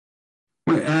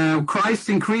 Christ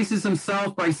increases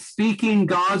himself by speaking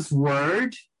God's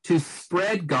word to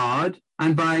spread God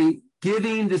and by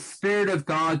giving the Spirit of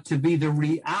God to be the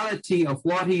reality of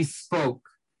what he spoke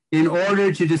in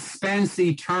order to dispense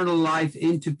eternal life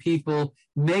into people,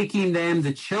 making them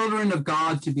the children of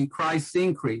God to be Christ's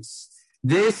increase.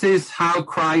 This is how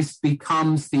Christ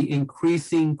becomes the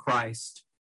increasing Christ.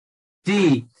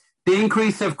 D, the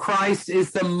increase of Christ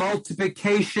is the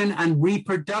multiplication and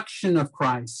reproduction of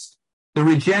Christ. The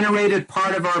regenerated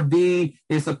part of our being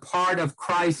is a part of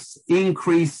Christ's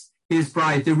increase, his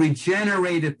bride. The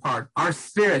regenerated part, our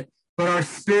spirit, but our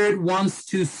spirit wants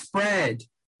to spread,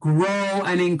 grow,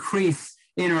 and increase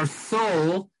in our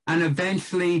soul and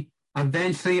eventually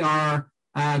our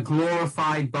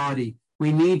glorified body.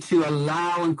 We need to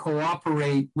allow and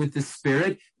cooperate with the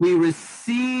Spirit. We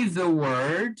receive the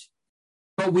word,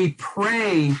 but we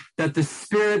pray that the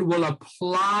Spirit will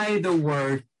apply the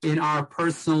word in our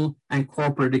personal and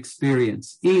corporate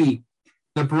experience. E,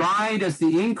 the bride as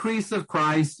the increase of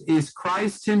Christ is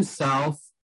Christ himself,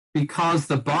 because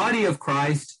the body of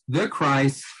Christ, the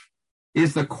Christ,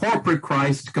 is the corporate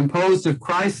Christ, composed of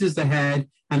Christ as the head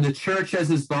and the church as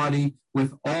his body,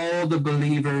 with all the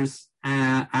believers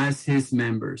as his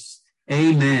members.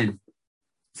 Amen.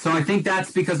 So I think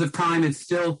that's because of time. It's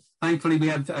still, thankfully, we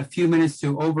have a few minutes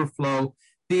to overflow.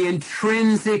 The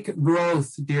intrinsic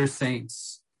growth, dear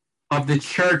saints, of the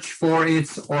church for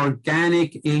its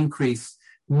organic increase.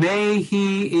 May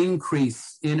he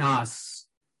increase in us.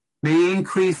 May he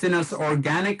increase in us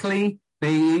organically.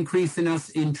 May he increase in us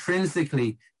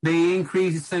intrinsically. May he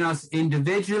increase in us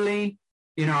individually,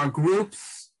 in our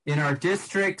groups, in our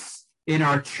districts, in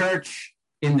our church,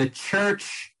 in the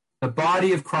church, the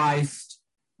body of Christ.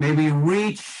 May we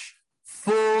reach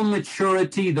full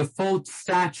maturity, the full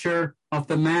stature of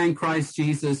the man Christ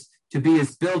Jesus, to be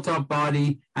his built-up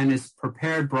body and his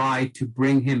prepared bride to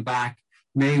bring him back.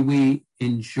 May we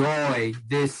enjoy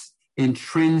this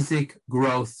intrinsic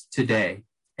growth today.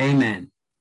 Amen.